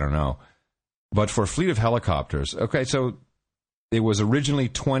through, I don't know. But for a fleet of helicopters, okay, so... It was originally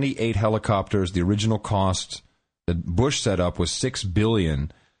 28 helicopters. The original cost that Bush set up was $6 billion.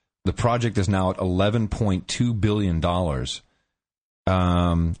 The project is now at $11.2 billion.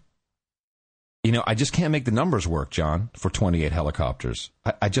 I just can't make the numbers work, John, for 28 helicopters.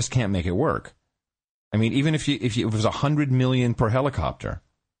 I just can't make it work. I mean, even if it was $100 million per helicopter,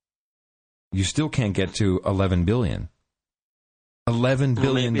 you still can't get to $11 billion. $11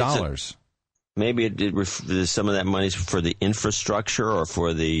 billion. Maybe some of that money is for the infrastructure or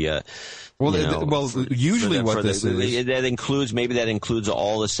for the. Usually what this is that includes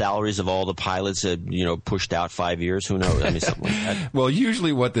all the salaries of all the pilots that pushed out 5 years. Who knows? I mean, something like that. Well,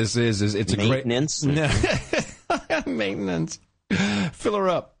 usually what this is it's maintenance. A great maintenance. Fill her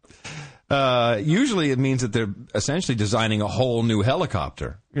up. Usually it means that they're essentially designing a whole new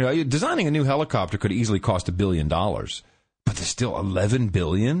helicopter. Designing a new helicopter could easily cost $1 billion, but there's still $11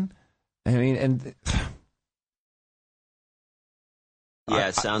 billion. I mean, and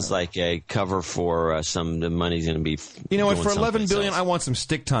it sounds like a cover for some. The money's going to be. For $11 billion, I want some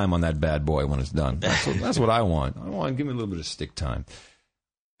stick time on that bad boy when it's done. That's what I want. Give me a little bit of stick time.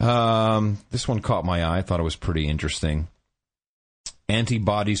 This one caught my eye. I thought it was pretty interesting.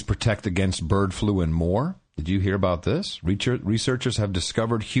 Antibodies protect against bird flu and more. Did you hear about this? Researchers have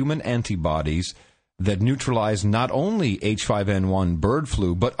discovered human antibodies that neutralize not only H5N1 bird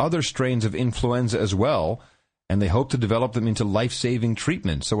flu, but other strains of influenza as well, and they hope to develop them into life-saving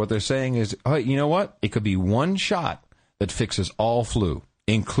treatments. So what they're saying is, you know what? It could be one shot that fixes all flu,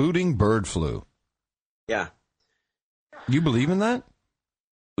 including bird flu. Yeah. You believe in that?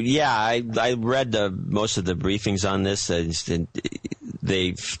 Yeah, I read most of the briefings on this.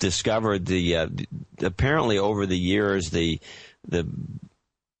 They've discovered apparently over the years the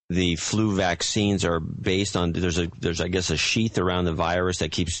flu vaccines are based on there's I guess a sheath around the virus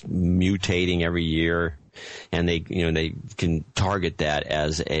that keeps mutating every year, and they can target that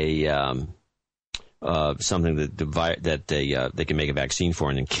as a something that they can make a vaccine for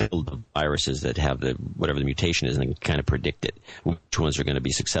and then kill the viruses that have whatever the mutation is, and they can kind of predict it, which ones are going to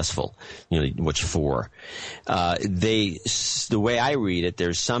be successful, which for. The way I read it,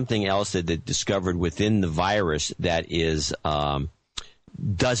 there's something else that they discovered within the virus that is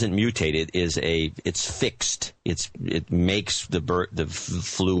doesn't mutate. It's fixed. It makes the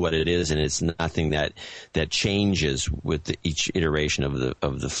flu what it is, and it's nothing that changes with each iteration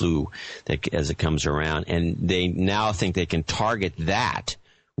of the flu as it comes around. And they now think they can target that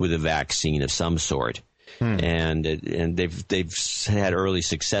with a vaccine of some sort. And they've had early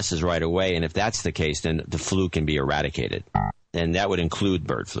successes right away. And if that's the case, then the flu can be eradicated, and that would include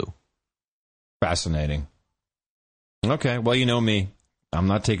bird flu. Fascinating. Okay, well, you know me. I'm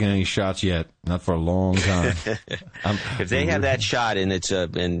not taking any shots yet, not for a long time. If they have that shot and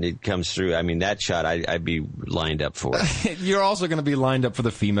it comes through, I mean, that shot, I'd be lined up for it. You're also going to be lined up for the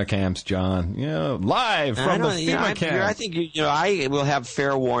FEMA camps, John. Live from the FEMA camp. I think I will have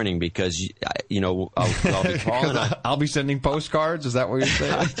fair warning because I'll be calling. I'll be sending postcards. Is that what you're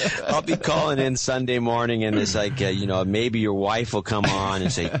saying? I'll be calling in Sunday morning, and it's like maybe your wife will come on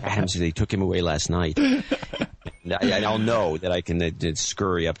and say, "Adams, they took him away last night." And I'll know that I can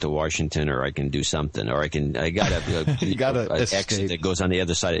scurry up to Washington, or I can do something, or I got a exit that goes on the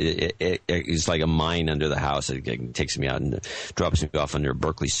other side. It's like a mine under the house. It takes me out and drops me off under a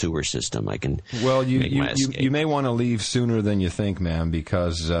Berkeley sewer system. I can. Well, you may want to leave sooner than you think, man,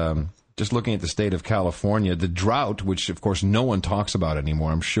 because just looking at the state of California, the drought, which of course no one talks about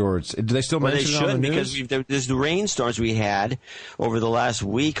anymore. I'm sure do they still mention it on the news? Because the rainstorms we had over the last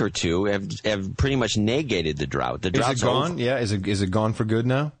week or two have pretty much negated the drought. The drought's gone? over. Yeah, is it gone for good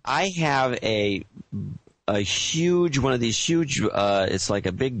now? I have a huge one of these huge. It's like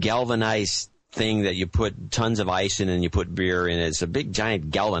a big galvanized thing that you put tons of ice in and you put beer in. It's a big giant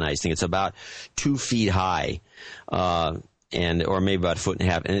galvanized thing. It's about 2 feet high, or maybe about a foot and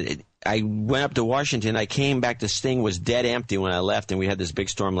a half. And I went up to Washington. I came back. This thing was dead empty when I left, and we had this big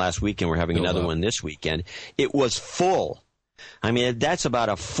storm last week, and we're having another one this weekend. It was full. I mean, that's about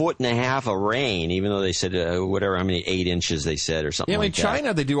a foot and a half of rain, even though they said how many 8 inches they said or something. Yeah, like China,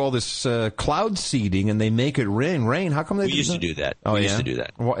 that. They do all this cloud seeding, and they make it rain. How come they used to do that? Oh, we used to do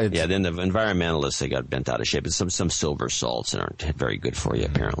that. Well, then the environmentalists, they got bent out of shape. It's some silver salts and aren't very good for you,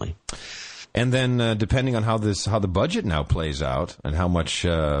 apparently. And then depending on how the budget now plays out and how much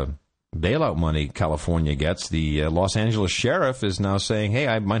bailout money California gets, the Los Angeles sheriff is now saying, hey,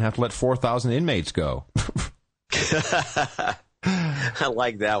 I might have to let 4,000 inmates go. I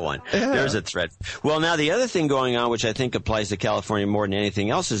like that one. Yeah. There's a threat. Well, now the other thing going on, which I think applies to California more than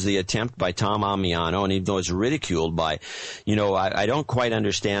anything else, is the attempt by Tom Amiano, and even though it's ridiculed by, I don't quite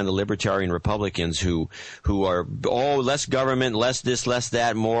understand the libertarian Republicans who are, less government, less this, less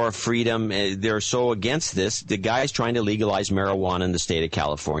that, more freedom. They're so against this. The guy's trying to legalize marijuana in the state of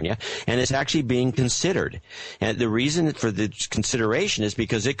California, and it's actually being considered. And the reason for the consideration is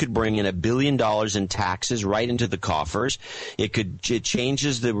because it could bring in $1 billion in taxes right into the coffers. It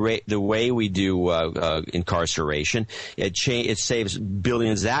changes the way we do incarceration. It saves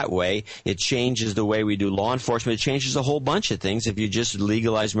billions that way. It changes the way we do law enforcement. It changes a whole bunch of things if you just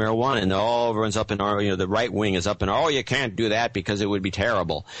legalize marijuana. And everyone's up in the right wing is up in you can't do that because it would be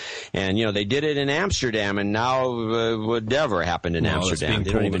terrible. And they did it in Amsterdam, and now whatever happened in Amsterdam,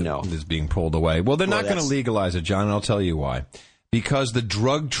 they don't even know. It's being pulled away. Well, they're not going to legalize it, John, and I'll tell you why. Because the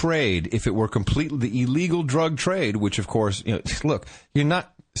drug trade, if it were completely the illegal drug trade, which of course, look, you're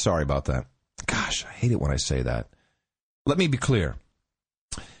not sorry about that. Gosh, I hate it when I say that. Let me be clear.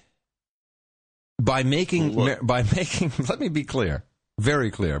 Let me be clear,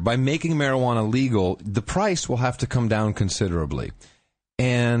 very clear. By making marijuana legal, the price will have to come down considerably.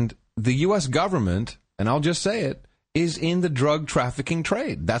 And the U.S. government, and I'll just say it, is in the drug trafficking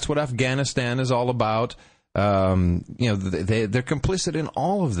trade. That's what Afghanistan is all about. They're complicit in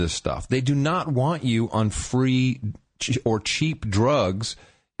all of this stuff. They do not want you on free or cheap drugs.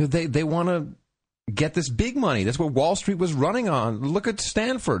 They want to get this big money. That's what Wall Street was running on. Look at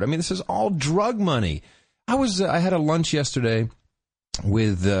Stanford. I mean, this is all drug money. I had a lunch yesterday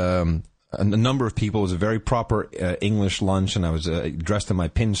with a number of people. It was a very proper English lunch, and I was dressed in my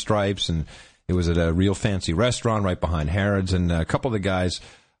pinstripes, and it was at a real fancy restaurant right behind Harrods, and a couple of the guys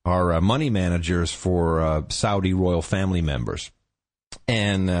are money managers for Saudi royal family members.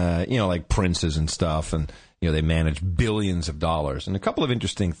 and like princes and stuff, and they manage billions of dollars. And a couple of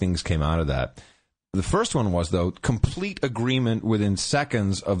interesting things came out of that. The first one was, though, complete agreement within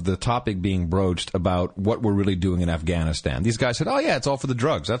seconds of the topic being broached about what we're really doing in Afghanistan. These guys said, "Oh yeah, it's all for the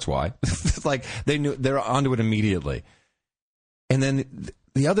drugs. That's why." It's like they knew, they're onto it immediately. And then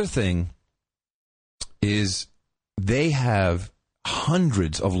the other thing is they have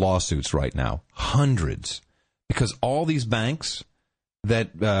hundreds of lawsuits right now, hundreds, because all these banks that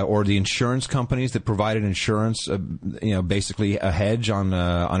or the insurance companies that provided insurance, basically a hedge on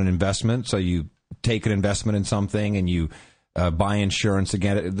an investment. So you take an investment in something and you buy insurance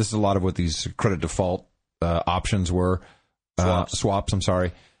again. This is a lot of what these credit default options were. Swaps. I'm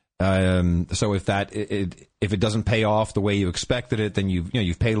sorry. So if it doesn't pay off the way you expected it, then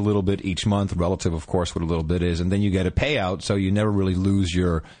you've paid a little bit each month, relative, of course, what a little bit is, and then you get a payout, so you never really lose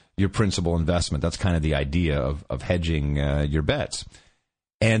your principal investment. That's kind of the idea of hedging your bets.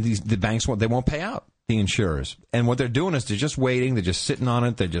 And the banks won't pay out the insurers. And what they're doing is they're just waiting. They're just sitting on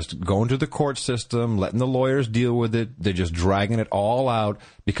it. They're just going to the court system, letting the lawyers deal with it. They're just dragging it all out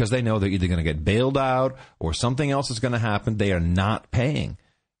because they know they're either going to get bailed out or something else is going to happen. They are not paying.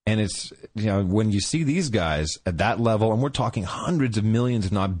 And it's, when you see these guys at that level, and we're talking hundreds of millions,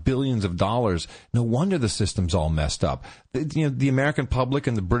 if not billions of dollars, no wonder the system's all messed up. The American public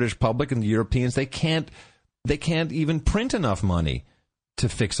and the British public and the Europeans, they can't even print enough money to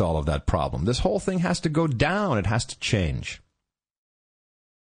fix all of that problem. This whole thing has to go down. It has to change.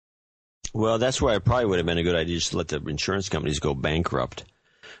 Well, that's why it probably would have been a good idea just to let the insurance companies go bankrupt.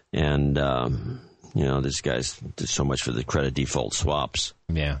 And, these guys did so much for the credit default swaps.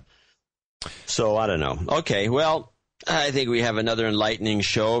 Yeah. So, I don't know. Okay, well, I think we have another enlightening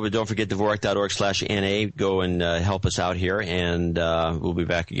show, but don't forget Dvorak.org/NA. Go and help us out here, and we'll be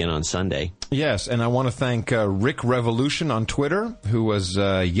back again on Sunday. Yes, and I want to thank Rick Revolution on Twitter, who has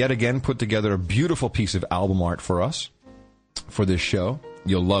yet again put together a beautiful piece of album art for us for this show.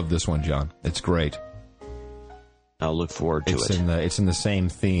 You'll love this one, John. It's great. I'll look forward to it. It's in the same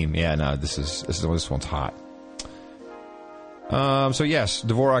theme. Yeah, no, this one's hot. So yes,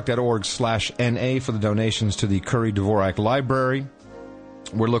 Dvorak.org/NA for the donations to the Curry Dvorak Library.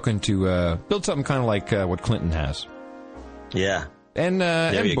 We're looking to build something kind of like what Clinton has. Yeah. And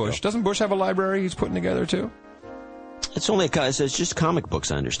Bush. Go. Doesn't Bush have a library he's putting together too? It's just comic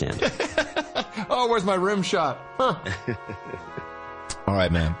books, I understand. Oh, where's my rim shot? Huh. All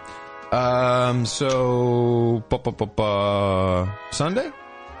right, man. So Sunday?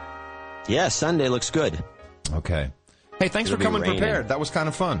 Yeah, Sunday looks good. Okay. Hey, thanks for coming prepared. That was kind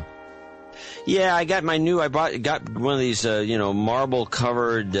of fun. Yeah, I got got one of these,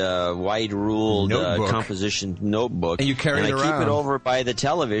 marble-covered, wide-ruled composition notebook. And you carry it around. I keep it over by the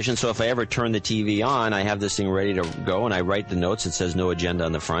television, so if I ever turn the TV on, I have this thing ready to go, and I write the notes. It says no agenda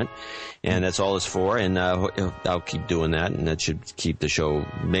on the front, and that's all it's for, and I'll keep doing that, and that should keep the show,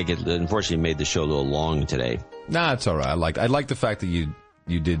 unfortunately made the show a little long today. Nah, it's all right. I like the fact that you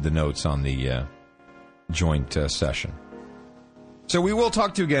did the notes on the joint session. So we will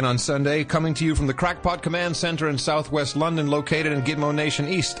talk to you again on Sunday, coming to you from the Crackpot Command Center in southwest London, located in Gitmo Nation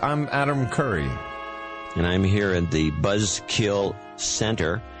East. I'm Adam Curry. And I'm here at the Buzzkill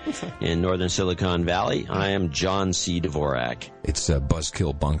Center in northern Silicon Valley. I am John C. Dvorak. It's a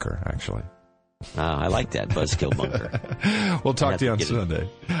Buzzkill Bunker, actually. I like that, Buzzkill Bunker. We'll talk to you on Sunday,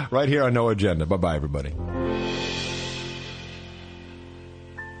 right here on No Agenda. Bye-bye, everybody.